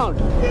ground!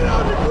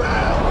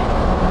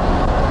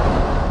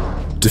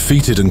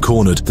 Defeated and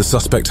cornered, the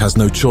suspect has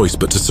no choice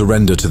but to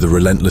surrender to the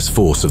relentless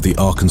force of the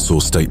Arkansas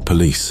State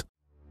Police.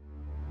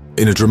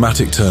 In a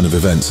dramatic turn of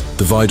events,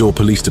 the Vidor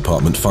Police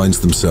Department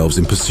finds themselves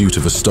in pursuit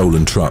of a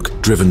stolen truck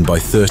driven by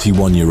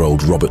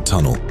 31-year-old Robert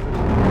Tunnell.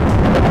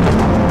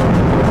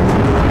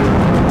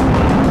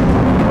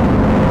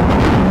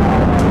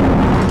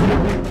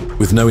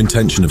 With no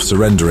intention of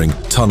surrendering,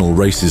 Tunnell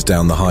races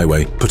down the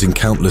highway, putting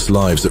countless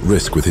lives at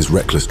risk with his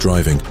reckless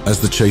driving. As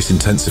the chase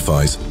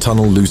intensifies,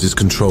 Tunnell loses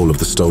control of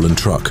the stolen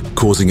truck,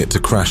 causing it to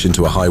crash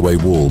into a highway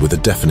wall with a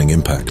deafening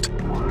impact.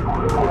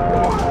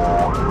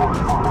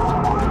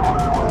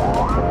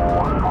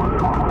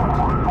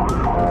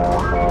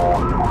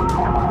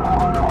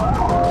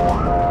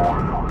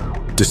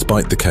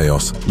 Despite the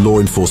chaos, law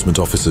enforcement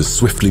officers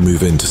swiftly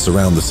move in to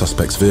surround the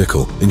suspect's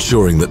vehicle,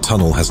 ensuring that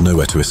Tunnell has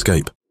nowhere to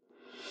escape.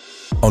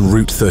 On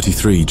Route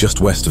 33,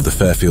 just west of the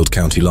Fairfield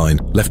County line,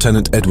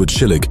 Lieutenant Edward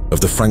Schillig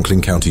of the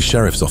Franklin County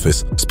Sheriff's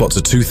Office spots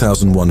a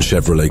 2001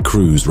 Chevrolet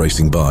Cruze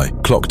racing by,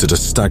 clocked at a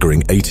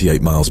staggering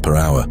 88 miles per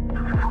hour.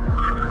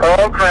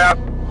 Oh crap!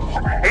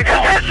 He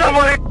just hit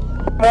somebody!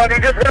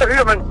 He just hit a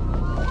human!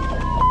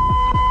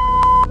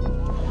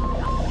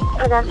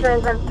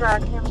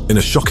 In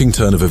a shocking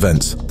turn of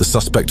events, the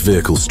suspect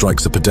vehicle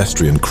strikes a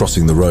pedestrian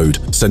crossing the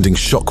road, sending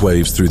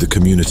shockwaves through the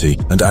community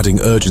and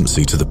adding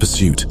urgency to the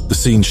pursuit. The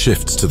scene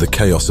shifts to the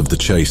chaos of the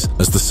chase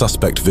as the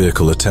suspect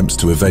vehicle attempts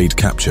to evade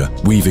capture,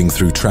 weaving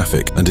through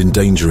traffic and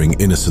endangering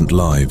innocent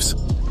lives.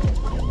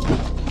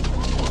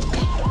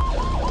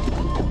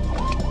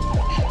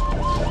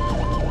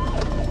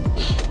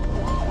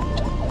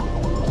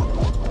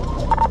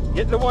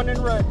 The one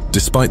in red.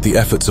 Despite the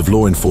efforts of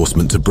law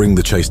enforcement to bring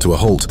the chase to a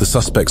halt, the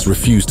suspects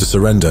refuse to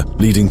surrender,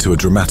 leading to a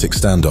dramatic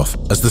standoff.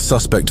 As the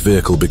suspect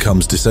vehicle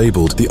becomes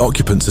disabled, the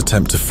occupants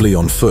attempt to flee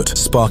on foot,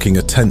 sparking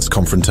a tense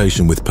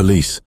confrontation with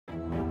police.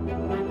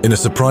 In a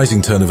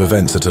surprising turn of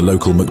events at a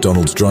local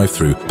McDonald's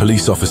drive-thru,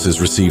 police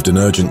officers received an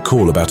urgent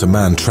call about a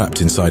man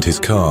trapped inside his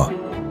car.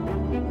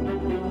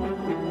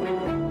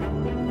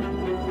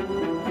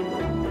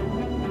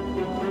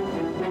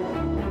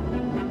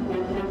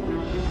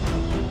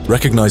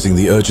 Recognizing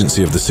the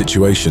urgency of the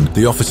situation,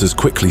 the officers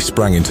quickly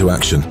sprang into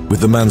action. With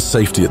the man's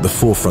safety at the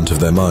forefront of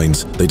their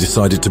minds, they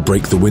decided to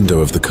break the window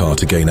of the car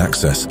to gain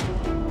access.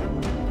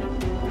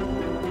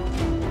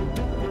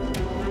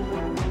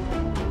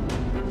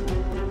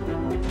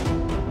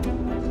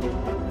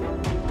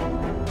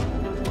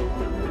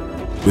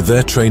 With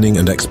their training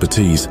and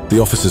expertise, the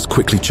officers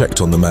quickly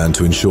checked on the man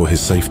to ensure his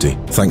safety.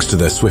 Thanks to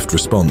their swift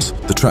response,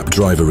 the trapped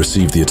driver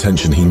received the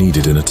attention he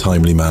needed in a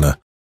timely manner.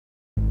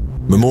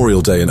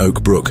 Memorial Day in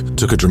Oak Brook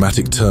took a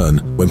dramatic turn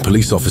when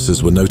police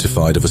officers were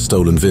notified of a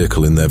stolen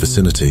vehicle in their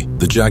vicinity.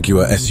 The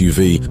Jaguar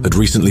SUV had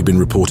recently been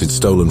reported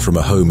stolen from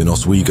a home in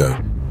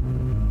Oswego.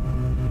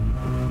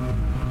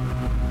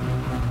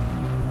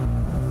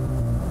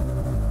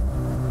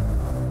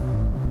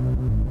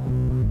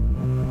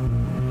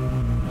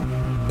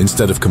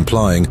 Instead of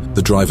complying,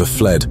 the driver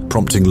fled,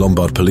 prompting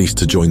Lombard police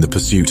to join the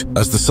pursuit.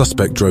 As the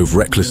suspect drove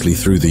recklessly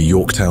through the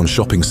Yorktown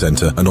shopping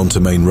center and onto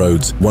main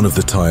roads, one of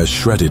the tires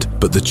shredded,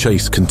 but the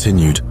chase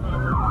continued.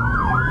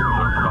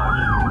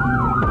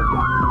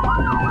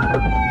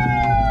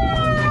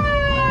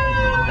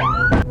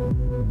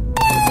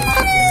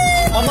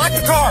 Unlock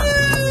the car!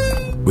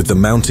 With the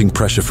mounting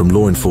pressure from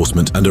law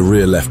enforcement and a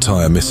rear left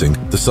tire missing,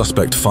 the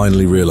suspect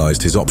finally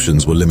realized his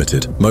options were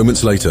limited.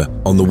 Moments later,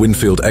 on the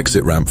Winfield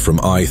exit ramp from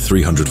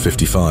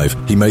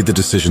I-355, he made the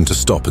decision to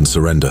stop and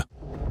surrender.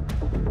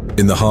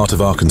 In the heart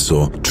of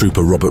Arkansas,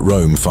 Trooper Robert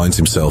Rome finds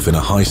himself in a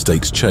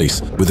high-stakes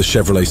chase with a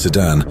Chevrolet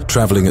sedan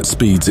traveling at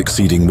speeds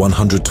exceeding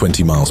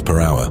 120 miles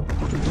per hour.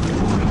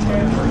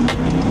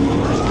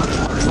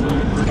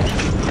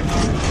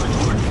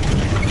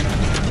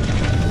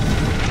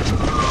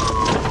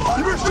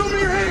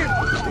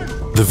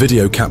 The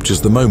video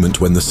captures the moment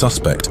when the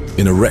suspect,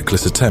 in a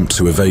reckless attempt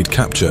to evade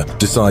capture,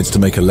 decides to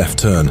make a left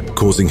turn,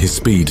 causing his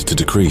speed to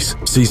decrease.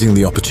 Seizing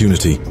the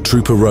opportunity,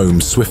 Trooper Rome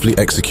swiftly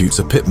executes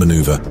a pit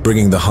maneuver,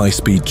 bringing the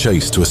high-speed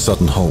chase to a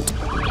sudden halt.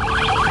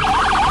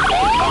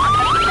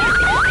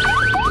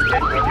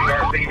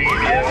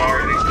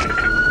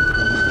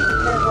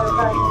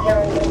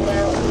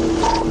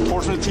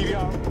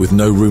 With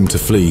no room to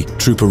flee,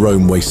 Trooper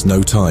Rome wastes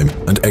no time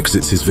and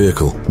exits his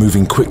vehicle,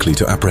 moving quickly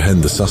to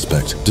apprehend the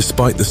suspect.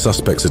 Despite the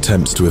suspect's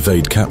attempts to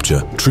evade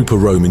capture, Trooper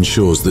Rome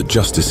ensures that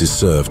justice is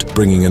served,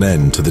 bringing an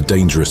end to the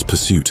dangerous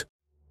pursuit.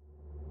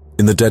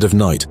 In the dead of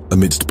night,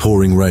 amidst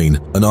pouring rain,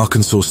 an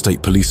Arkansas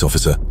State Police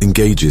officer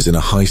engages in a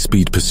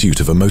high-speed pursuit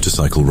of a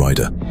motorcycle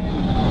rider.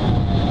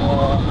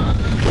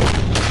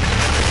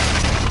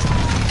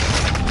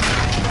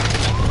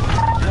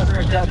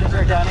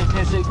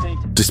 Down,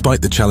 16.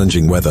 Despite the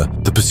challenging weather,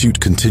 the pursuit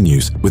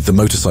continues, with the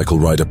motorcycle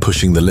rider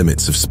pushing the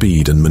limits of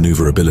speed and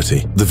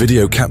maneuverability. The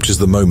video captures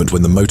the moment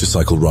when the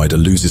motorcycle rider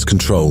loses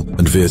control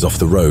and veers off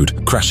the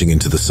road, crashing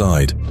into the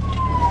side.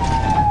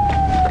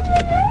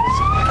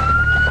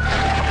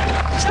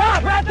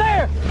 Stop right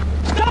there!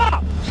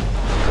 Stop!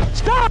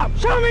 Stop!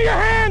 Show me your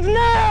hands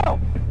now!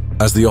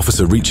 As the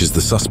officer reaches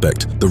the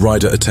suspect, the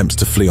rider attempts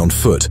to flee on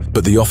foot,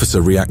 but the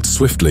officer reacts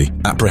swiftly,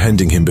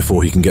 apprehending him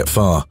before he can get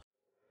far.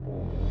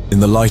 In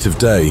the light of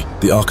day,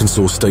 the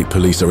Arkansas State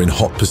Police are in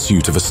hot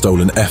pursuit of a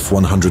stolen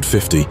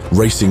F-150,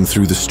 racing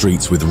through the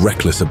streets with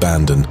reckless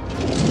abandon.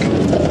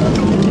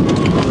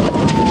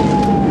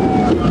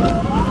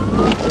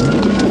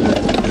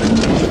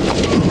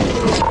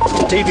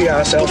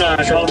 TBI,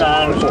 hold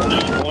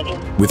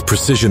on. With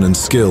precision and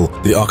skill,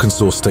 the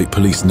Arkansas State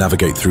Police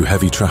navigate through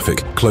heavy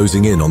traffic,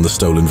 closing in on the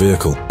stolen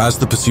vehicle. As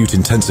the pursuit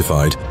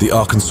intensified, the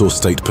Arkansas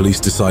State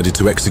Police decided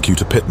to execute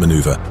a pit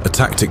maneuver, a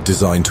tactic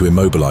designed to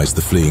immobilize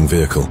the fleeing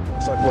vehicle.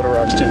 It's like Water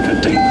Rocks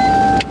 1015.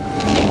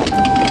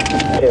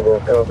 Yeah,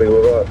 well, copy,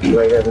 we're up.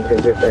 Right having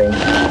 1015.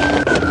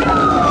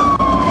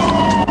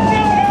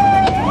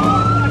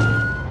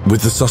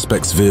 With the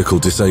suspect's vehicle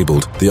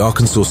disabled, the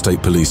Arkansas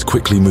State Police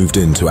quickly moved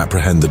in to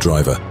apprehend the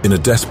driver. In a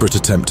desperate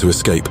attempt to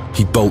escape,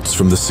 he bolts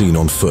from the scene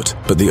on foot,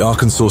 but the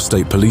Arkansas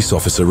State Police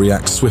officer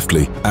reacts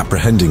swiftly,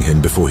 apprehending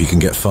him before he can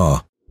get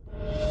far.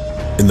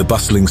 In the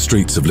bustling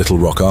streets of Little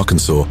Rock,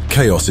 Arkansas,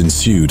 chaos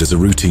ensued as a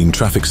routine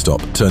traffic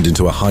stop turned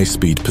into a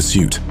high-speed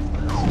pursuit.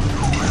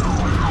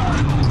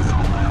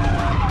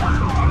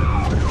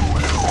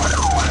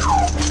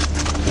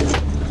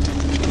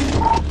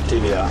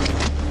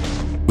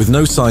 With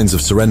no signs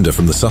of surrender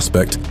from the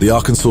suspect, the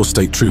Arkansas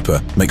State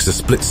Trooper makes a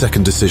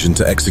split-second decision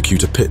to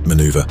execute a pit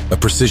maneuver, a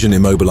precision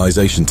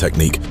immobilization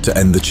technique to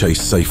end the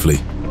chase safely.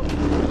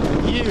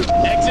 You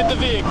exit the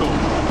vehicle.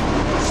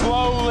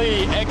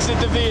 Slowly exit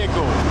the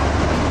vehicle.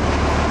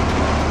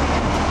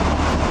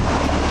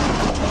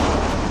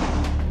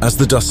 As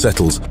the dust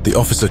settles, the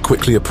officer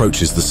quickly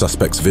approaches the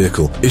suspect's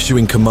vehicle,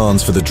 issuing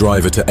commands for the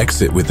driver to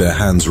exit with their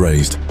hands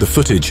raised. The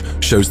footage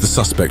shows the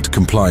suspect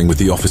complying with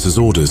the officer's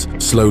orders,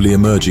 slowly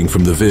emerging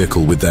from the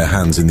vehicle with their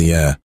hands in the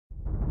air.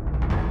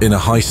 In a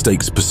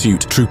high-stakes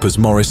pursuit, Troopers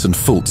Morris and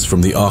Fultz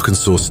from the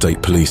Arkansas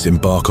State Police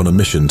embark on a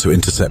mission to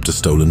intercept a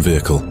stolen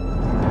vehicle.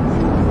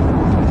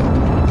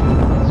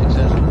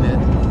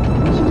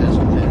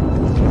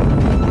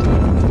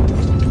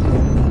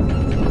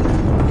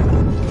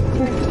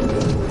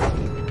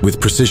 With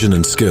precision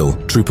and skill,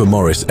 Trooper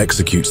Morris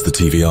executes the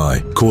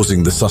TVI,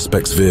 causing the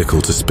suspect's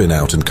vehicle to spin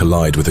out and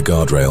collide with a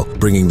guardrail,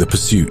 bringing the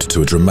pursuit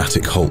to a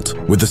dramatic halt.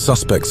 With the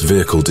suspect's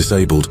vehicle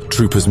disabled,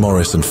 Troopers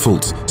Morris and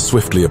Fultz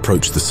swiftly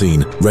approach the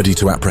scene, ready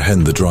to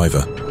apprehend the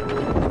driver.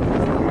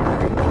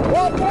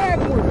 Walk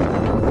backwards!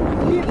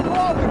 Keep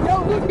walking!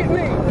 Don't look at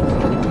me!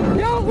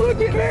 Don't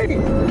look at me!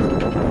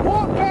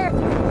 Walk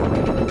backwards!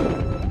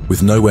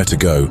 With nowhere to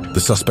go,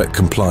 the suspect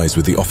complies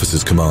with the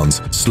officer's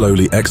commands,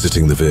 slowly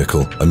exiting the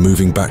vehicle and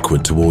moving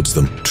backward towards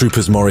them.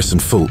 Troopers Morris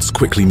and Fultz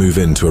quickly move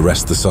in to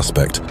arrest the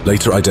suspect,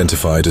 later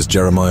identified as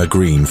Jeremiah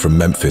Green from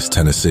Memphis,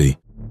 Tennessee.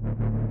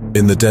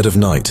 In the dead of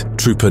night,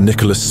 Trooper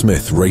Nicholas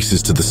Smith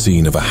races to the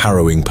scene of a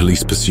harrowing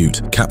police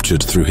pursuit,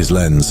 captured through his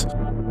lens.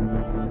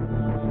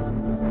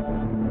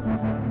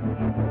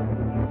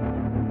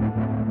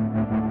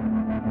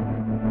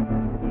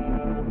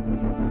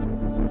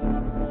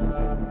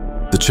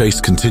 The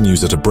chase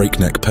continues at a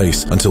breakneck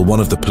pace until one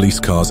of the police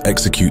cars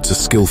executes a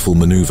skillful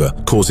maneuver,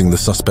 causing the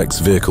suspect's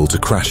vehicle to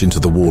crash into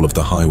the wall of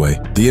the highway.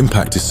 The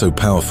impact is so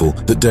powerful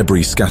that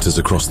debris scatters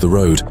across the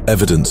road,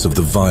 evidence of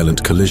the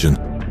violent collision.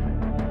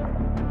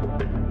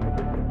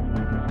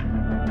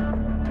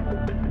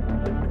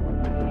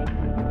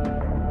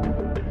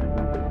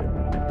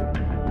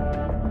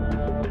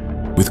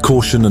 With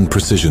caution and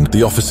precision,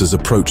 the officers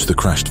approach the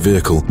crashed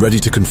vehicle, ready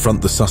to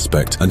confront the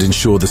suspect and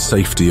ensure the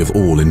safety of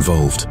all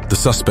involved. The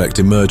suspect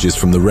emerges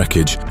from the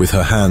wreckage with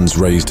her hands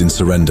raised in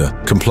surrender,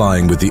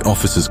 complying with the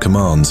officers'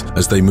 commands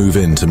as they move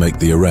in to make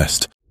the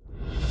arrest.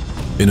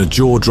 In a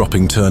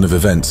jaw-dropping turn of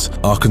events,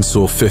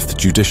 Arkansas 5th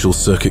Judicial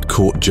Circuit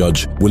Court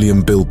Judge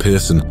William Bill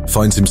Pearson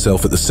finds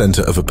himself at the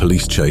center of a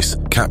police chase,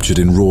 captured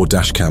in raw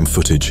dashcam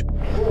footage.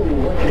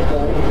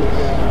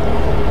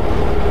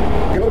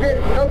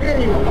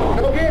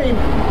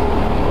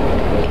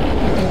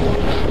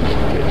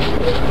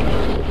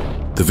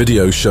 The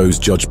video shows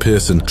Judge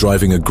Pearson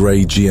driving a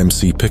grey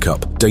GMC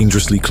pickup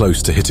dangerously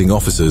close to hitting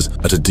officers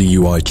at a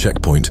DUI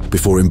checkpoint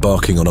before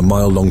embarking on a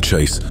mile-long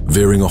chase,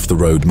 veering off the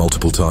road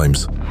multiple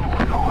times.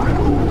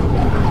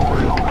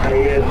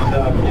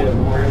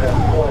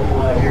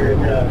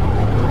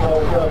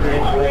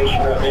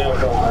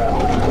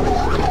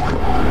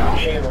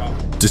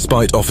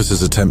 Despite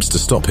officers' attempts to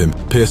stop him,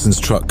 Pearson's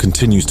truck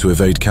continues to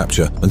evade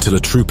capture until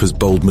a trooper's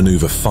bold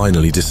maneuver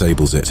finally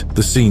disables it.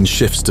 The scene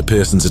shifts to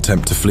Pearson's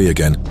attempt to flee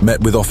again, met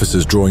with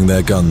officers drawing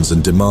their guns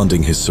and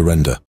demanding his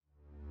surrender.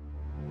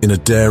 In a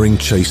daring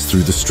chase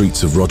through the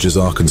streets of Rogers,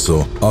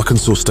 Arkansas,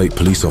 Arkansas State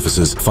Police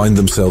officers find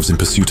themselves in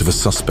pursuit of a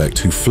suspect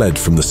who fled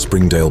from the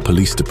Springdale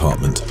Police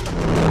Department.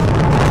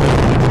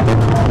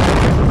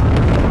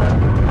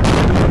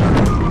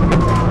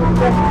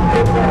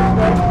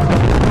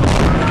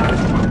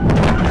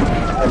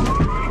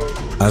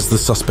 As the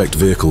suspect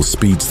vehicle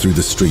speeds through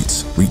the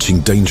streets, reaching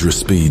dangerous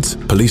speeds,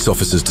 police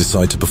officers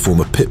decide to perform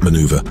a pit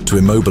maneuver to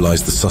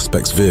immobilize the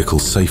suspect's vehicle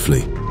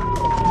safely.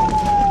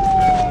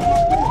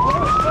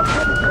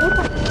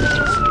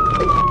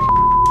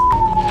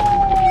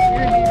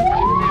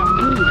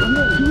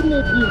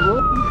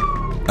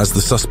 As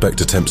the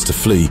suspect attempts to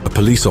flee, a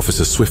police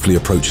officer swiftly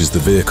approaches the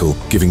vehicle,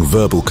 giving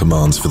verbal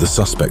commands for the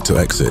suspect to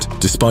exit.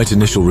 Despite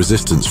initial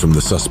resistance from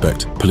the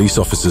suspect, police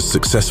officers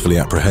successfully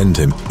apprehend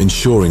him,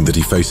 ensuring that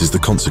he faces the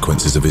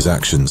consequences of his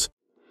actions.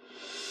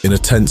 In a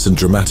tense and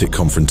dramatic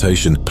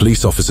confrontation,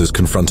 police officers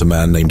confront a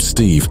man named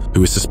Steve,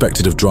 who is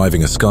suspected of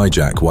driving a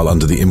skyjack while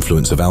under the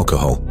influence of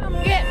alcohol.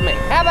 Get me.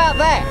 How about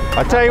that?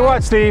 I tell you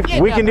what, Steve,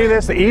 we can do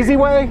this the easy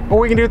way, or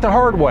we can do it the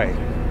hard way.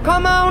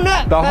 Come on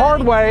up. The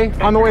hard way,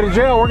 on the way to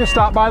jail, we're gonna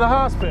stop by the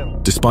hospital.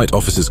 Despite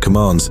officers'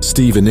 commands,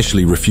 Steve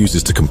initially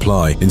refuses to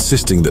comply,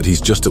 insisting that he's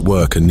just at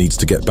work and needs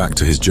to get back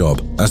to his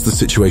job. As the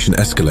situation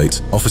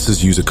escalates,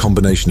 officers use a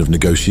combination of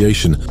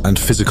negotiation and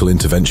physical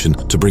intervention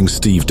to bring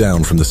Steve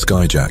down from the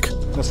skyjack.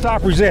 Now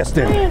stop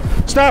resisting.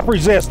 Stop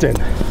resisting.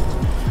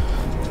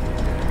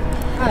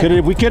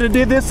 We could have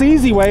did this the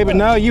easy way, but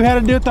no, you had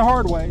to do it the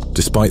hard way.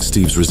 Despite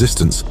Steve's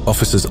resistance,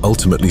 officers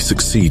ultimately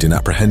succeed in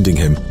apprehending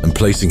him and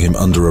placing him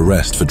under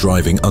arrest for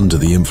driving under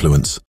the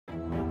influence.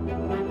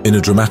 In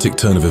a dramatic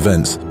turn of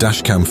events,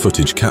 dashcam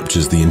footage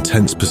captures the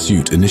intense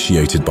pursuit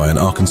initiated by an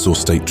Arkansas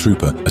state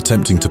trooper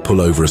attempting to pull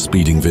over a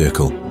speeding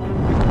vehicle.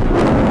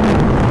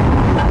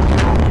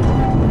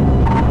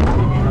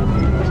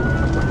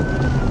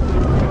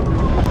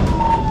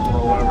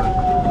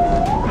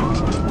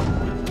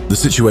 The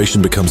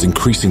situation becomes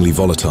increasingly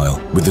volatile,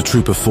 with the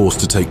trooper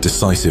forced to take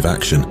decisive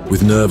action.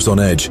 With nerves on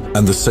edge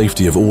and the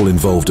safety of all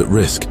involved at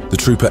risk, the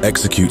trooper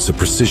executes a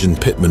precision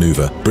pit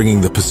maneuver, bringing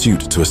the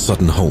pursuit to a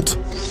sudden halt.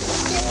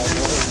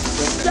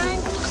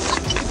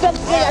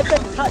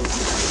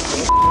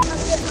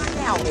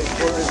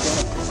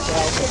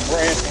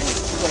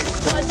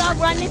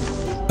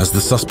 As the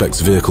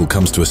suspect's vehicle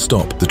comes to a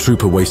stop, the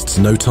trooper wastes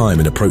no time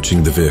in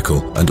approaching the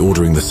vehicle and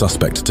ordering the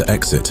suspect to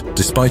exit.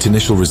 Despite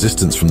initial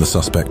resistance from the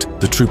suspect,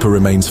 the trooper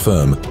remains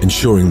firm,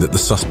 ensuring that the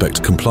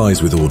suspect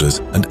complies with orders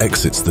and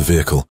exits the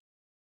vehicle.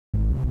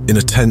 In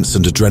a tense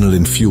and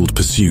adrenaline-fueled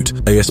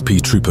pursuit,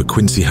 ASP Trooper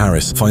Quincy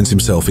Harris finds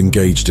himself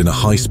engaged in a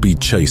high-speed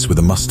chase with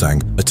a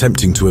Mustang,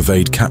 attempting to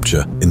evade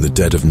capture in the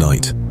dead of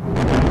night.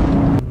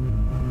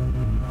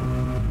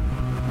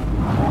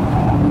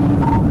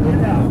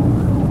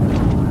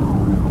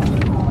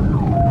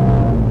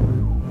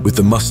 With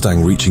the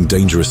Mustang reaching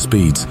dangerous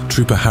speeds,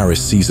 Trooper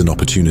Harris sees an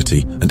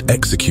opportunity and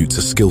executes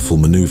a skillful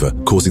maneuver,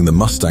 causing the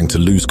Mustang to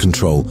lose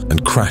control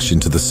and crash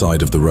into the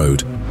side of the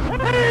road.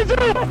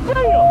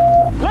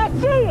 Let's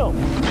see him!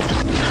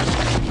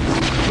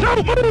 No,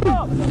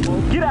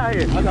 move! Get out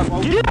here!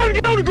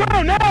 Get on the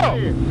ground now!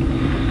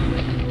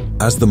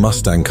 As the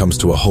Mustang comes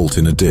to a halt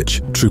in a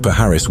ditch, Trooper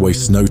Harris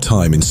wastes no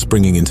time in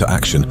springing into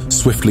action,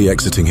 swiftly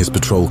exiting his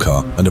patrol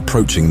car and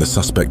approaching the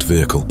suspect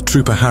vehicle.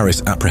 Trooper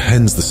Harris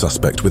apprehends the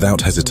suspect without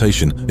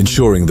hesitation,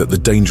 ensuring that the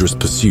dangerous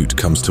pursuit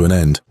comes to an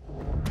end.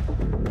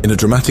 In a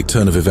dramatic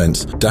turn of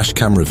events, dash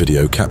camera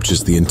video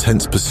captures the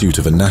intense pursuit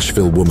of a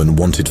Nashville woman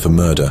wanted for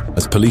murder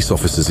as police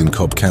officers in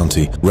Cobb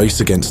County race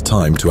against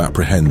time to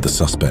apprehend the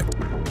suspect.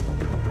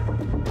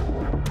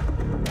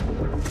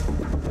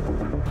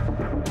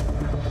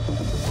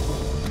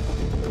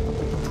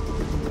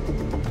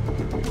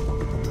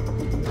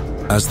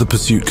 As the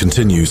pursuit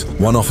continues,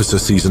 one officer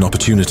sees an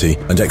opportunity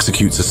and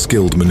executes a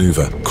skilled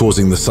maneuver,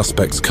 causing the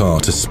suspect's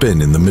car to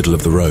spin in the middle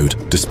of the road.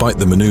 Despite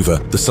the maneuver,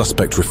 the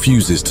suspect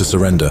refuses to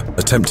surrender,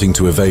 attempting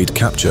to evade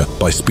capture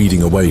by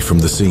speeding away from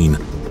the scene.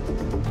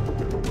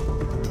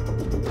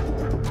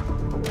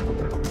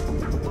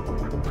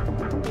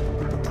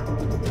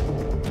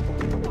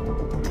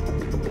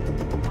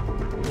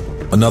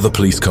 Another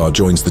police car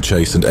joins the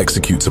chase and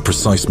executes a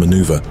precise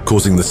maneuver,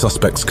 causing the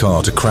suspect's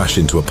car to crash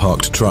into a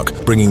parked truck,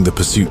 bringing the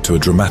pursuit to a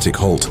dramatic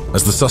halt.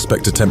 As the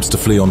suspect attempts to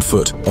flee on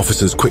foot,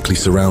 officers quickly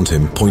surround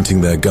him, pointing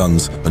their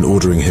guns and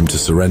ordering him to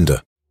surrender.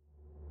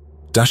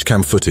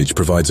 Dashcam footage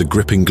provides a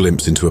gripping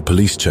glimpse into a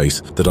police chase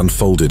that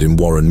unfolded in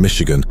Warren,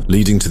 Michigan,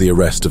 leading to the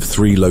arrest of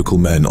 3 local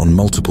men on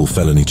multiple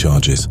felony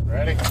charges.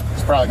 Ready?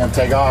 It's probably gonna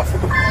take off.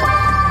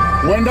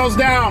 Windows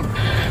down!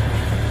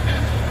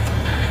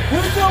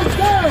 Windows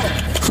down!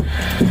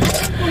 The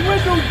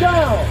windows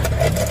down!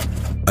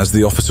 As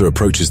the officer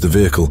approaches the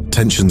vehicle,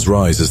 tensions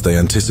rise as they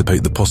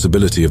anticipate the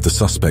possibility of the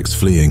suspects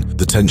fleeing.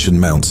 The tension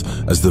mounts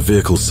as the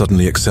vehicle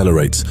suddenly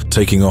accelerates,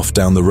 taking off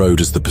down the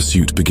road as the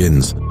pursuit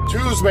begins.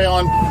 2's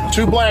mailing,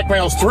 2 black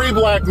males, 3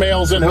 black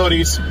males in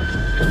hoodies.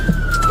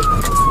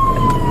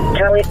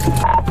 Kelly.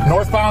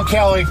 Northbound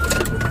Kelly.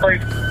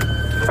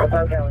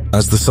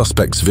 As the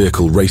suspect's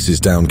vehicle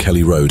races down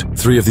Kelly Road,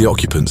 3 of the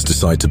occupants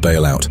decide to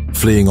bail out,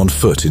 fleeing on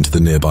foot into the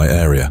nearby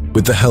area.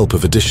 With the help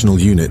of additional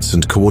units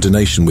and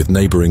coordination with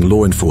neighboring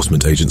law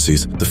enforcement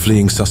agencies, the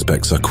fleeing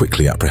suspects are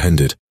quickly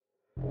apprehended.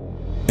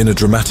 In a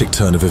dramatic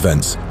turn of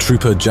events,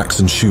 Trooper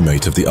Jackson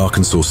Shoemate of the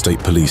Arkansas State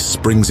Police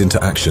springs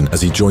into action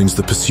as he joins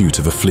the pursuit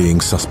of a fleeing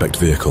suspect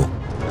vehicle.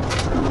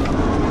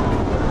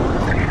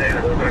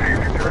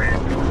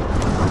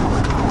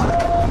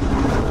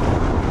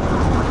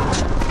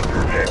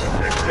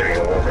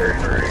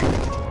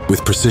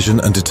 precision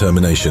and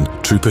determination,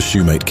 Trooper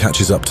Shoemate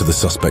catches up to the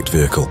suspect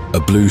vehicle, a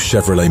blue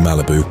Chevrolet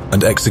Malibu,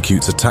 and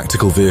executes a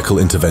tactical vehicle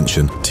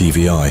intervention,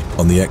 TVI,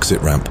 on the exit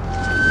ramp.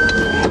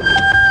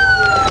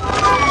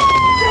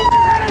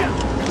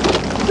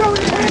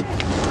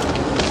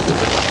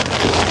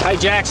 Hey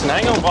Jackson,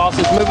 hang on boss,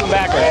 it's moving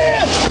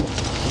backwards.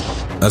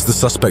 As the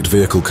suspect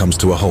vehicle comes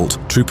to a halt,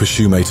 Trooper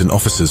Shoemate and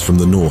officers from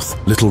the north,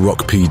 Little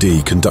Rock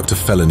PD, conduct a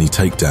felony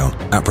takedown,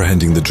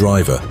 apprehending the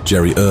driver,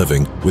 Jerry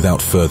Irving,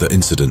 without further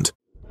incident.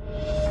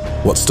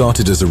 What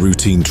started as a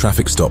routine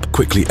traffic stop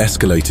quickly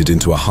escalated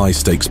into a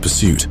high-stakes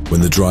pursuit when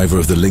the driver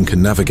of the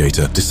Lincoln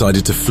Navigator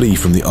decided to flee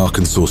from the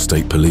Arkansas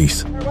State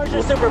Police. Where's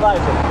your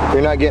supervisor?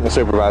 You're not getting a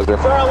supervisor.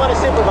 Sir, I want a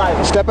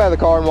supervisor. Step out of the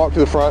car and walk to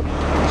the front.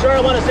 Sir,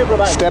 I want a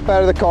supervisor. Step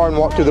out of the car and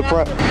walk to the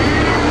front.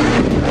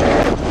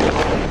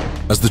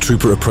 As the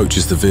trooper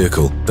approaches the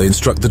vehicle, they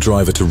instruct the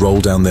driver to roll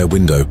down their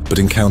window, but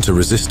encounter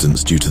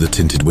resistance due to the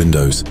tinted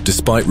windows.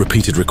 Despite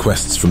repeated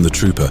requests from the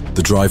trooper,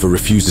 the driver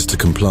refuses to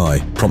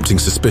comply, prompting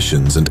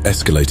suspicions and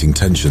escalating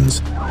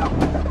tensions.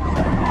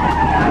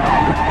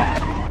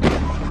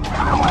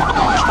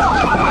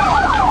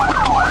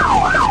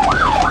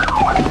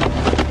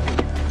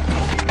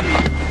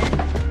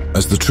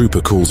 As the trooper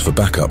calls for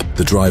backup,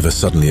 the driver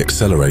suddenly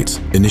accelerates,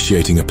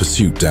 initiating a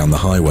pursuit down the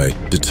highway.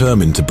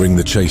 Determined to bring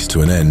the chase to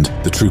an end,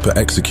 the trooper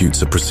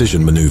executes a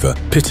precision maneuver,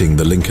 pitting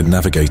the Lincoln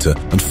Navigator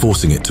and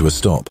forcing it to a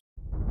stop.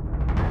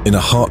 In a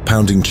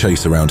heart-pounding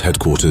chase around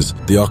headquarters,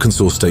 the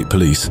Arkansas State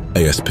Police,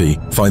 ASP,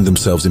 find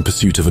themselves in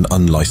pursuit of an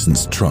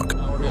unlicensed truck.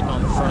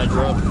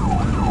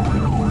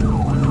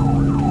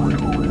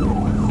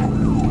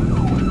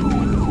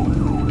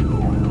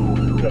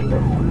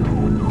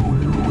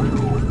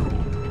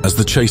 As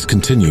the chase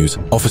continues,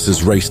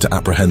 officers race to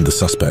apprehend the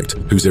suspect,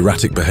 whose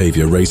erratic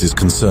behavior raises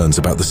concerns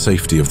about the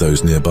safety of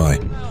those nearby.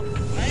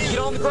 Get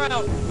on the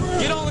ground!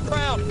 Get on the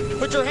ground!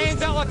 Put your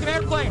hands out like an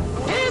airplane!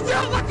 Hands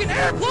out like an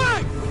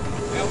airplane!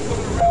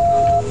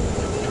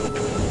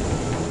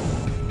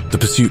 The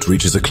pursuit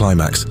reaches a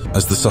climax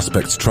as the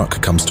suspect's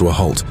truck comes to a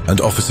halt, and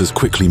officers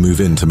quickly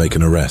move in to make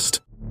an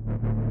arrest.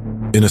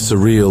 In a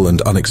surreal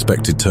and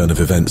unexpected turn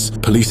of events,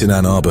 police in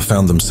Ann Arbor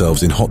found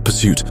themselves in hot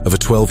pursuit of a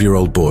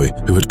 12-year-old boy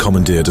who had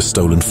commandeered a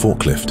stolen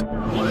forklift.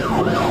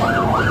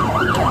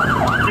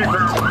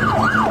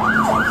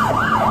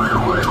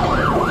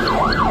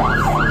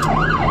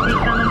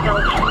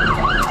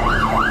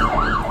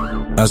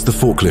 As the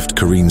forklift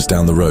careens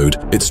down the road,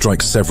 it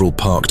strikes several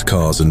parked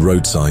cars and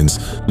road signs,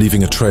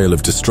 leaving a trail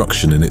of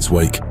destruction in its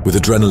wake. With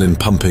adrenaline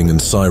pumping and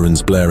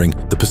sirens blaring,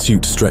 the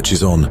pursuit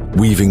stretches on,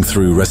 weaving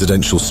through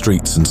residential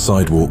streets and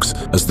sidewalks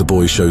as the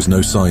boy shows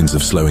no signs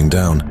of slowing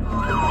down.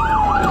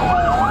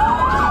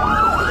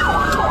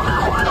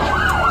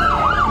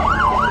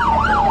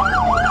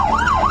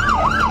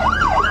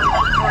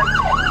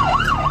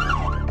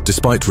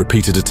 Despite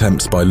repeated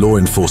attempts by law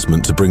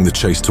enforcement to bring the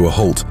chase to a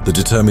halt, the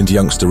determined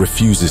youngster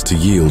refuses to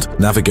yield,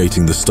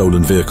 navigating the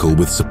stolen vehicle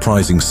with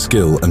surprising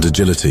skill and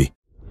agility.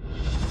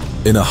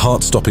 In a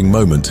heart-stopping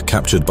moment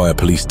captured by a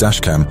police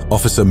dashcam,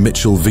 Officer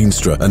Mitchell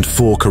Veenstra and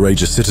 4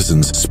 courageous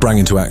citizens sprang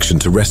into action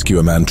to rescue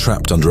a man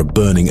trapped under a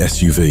burning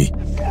SUV.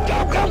 Go!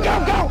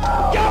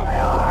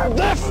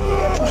 Left!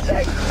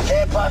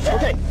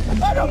 Okay,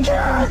 I don't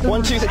care!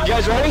 1, 2, 3, you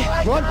guys ready?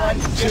 1,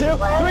 2, 3,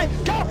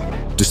 go!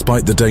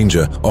 Despite the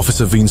danger,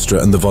 Officer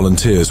Veenstra and the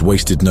volunteers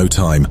wasted no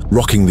time,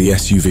 rocking the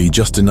SUV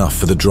just enough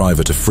for the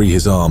driver to free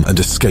his arm and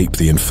escape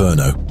the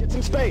inferno. Get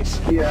some space.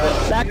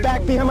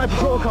 Back behind my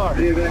patrol car.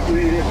 Come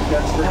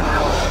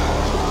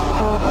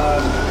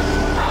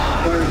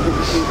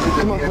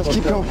on, let's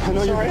keep going. I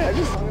know you're right.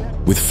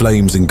 With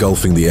flames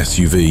engulfing the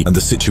SUV and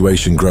the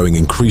situation growing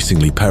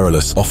increasingly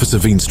perilous, Officer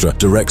Veenstra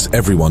directs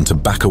everyone to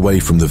back away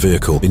from the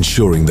vehicle,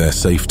 ensuring their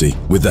safety.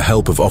 With the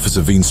help of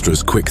Officer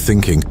Veenstra's quick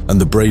thinking and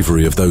the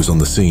bravery of those on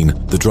the scene,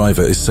 the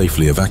driver is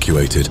safely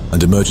evacuated,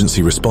 and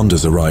emergency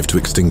responders arrive to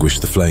extinguish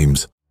the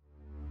flames.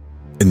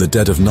 In the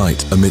dead of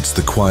night, amidst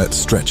the quiet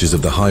stretches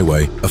of the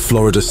highway, a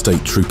Florida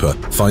state trooper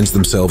finds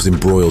themselves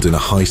embroiled in a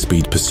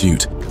high-speed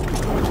pursuit.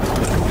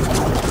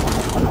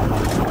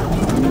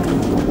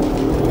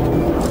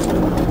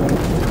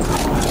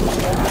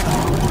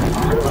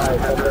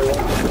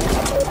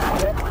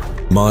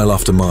 Mile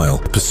after mile,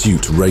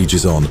 pursuit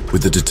rages on,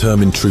 with the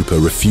determined trooper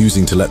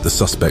refusing to let the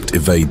suspect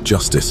evade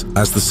justice.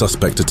 As the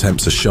suspect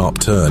attempts a sharp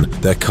turn,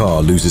 their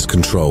car loses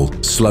control,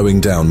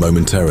 slowing down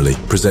momentarily,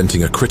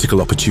 presenting a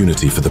critical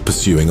opportunity for the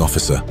pursuing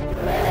officer.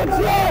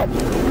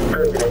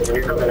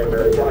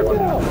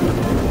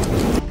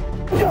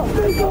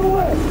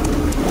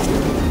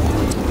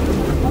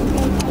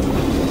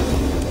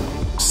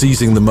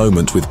 Seizing the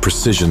moment with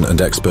precision and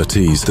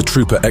expertise, the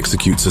trooper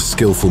executes a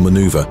skillful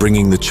maneuver,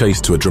 bringing the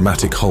chase to a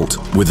dramatic halt.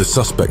 With the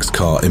suspect's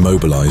car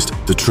immobilized,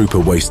 the trooper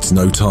wastes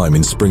no time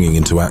in springing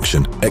into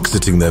action,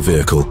 exiting their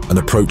vehicle and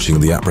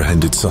approaching the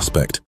apprehended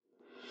suspect.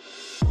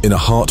 In a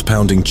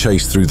heart-pounding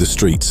chase through the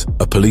streets,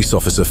 a police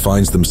officer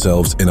finds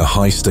themselves in a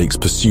high-stakes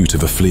pursuit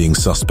of a fleeing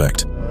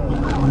suspect. We're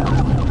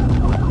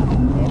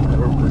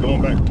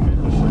going back.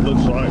 It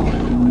looks like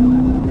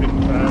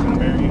 55 and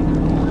Marion.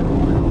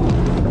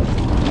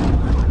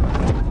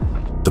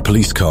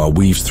 police car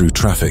weaves through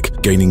traffic,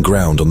 gaining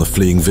ground on the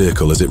fleeing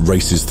vehicle as it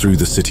races through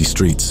the city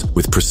streets.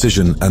 With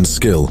precision and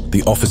skill,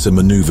 the officer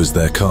maneuvers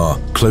their car,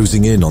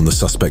 closing in on the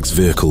suspect's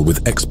vehicle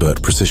with expert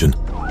precision.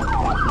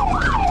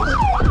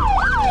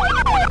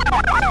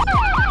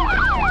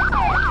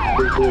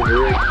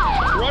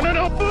 Running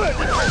on foot!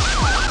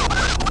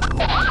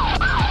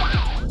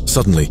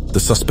 Suddenly, the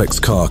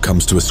suspect's car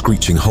comes to a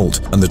screeching halt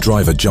and the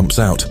driver jumps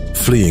out,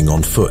 fleeing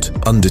on foot.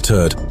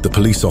 Undeterred, the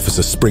police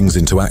officer springs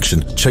into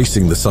action,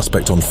 chasing the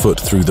suspect on foot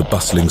through the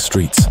bustling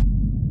streets.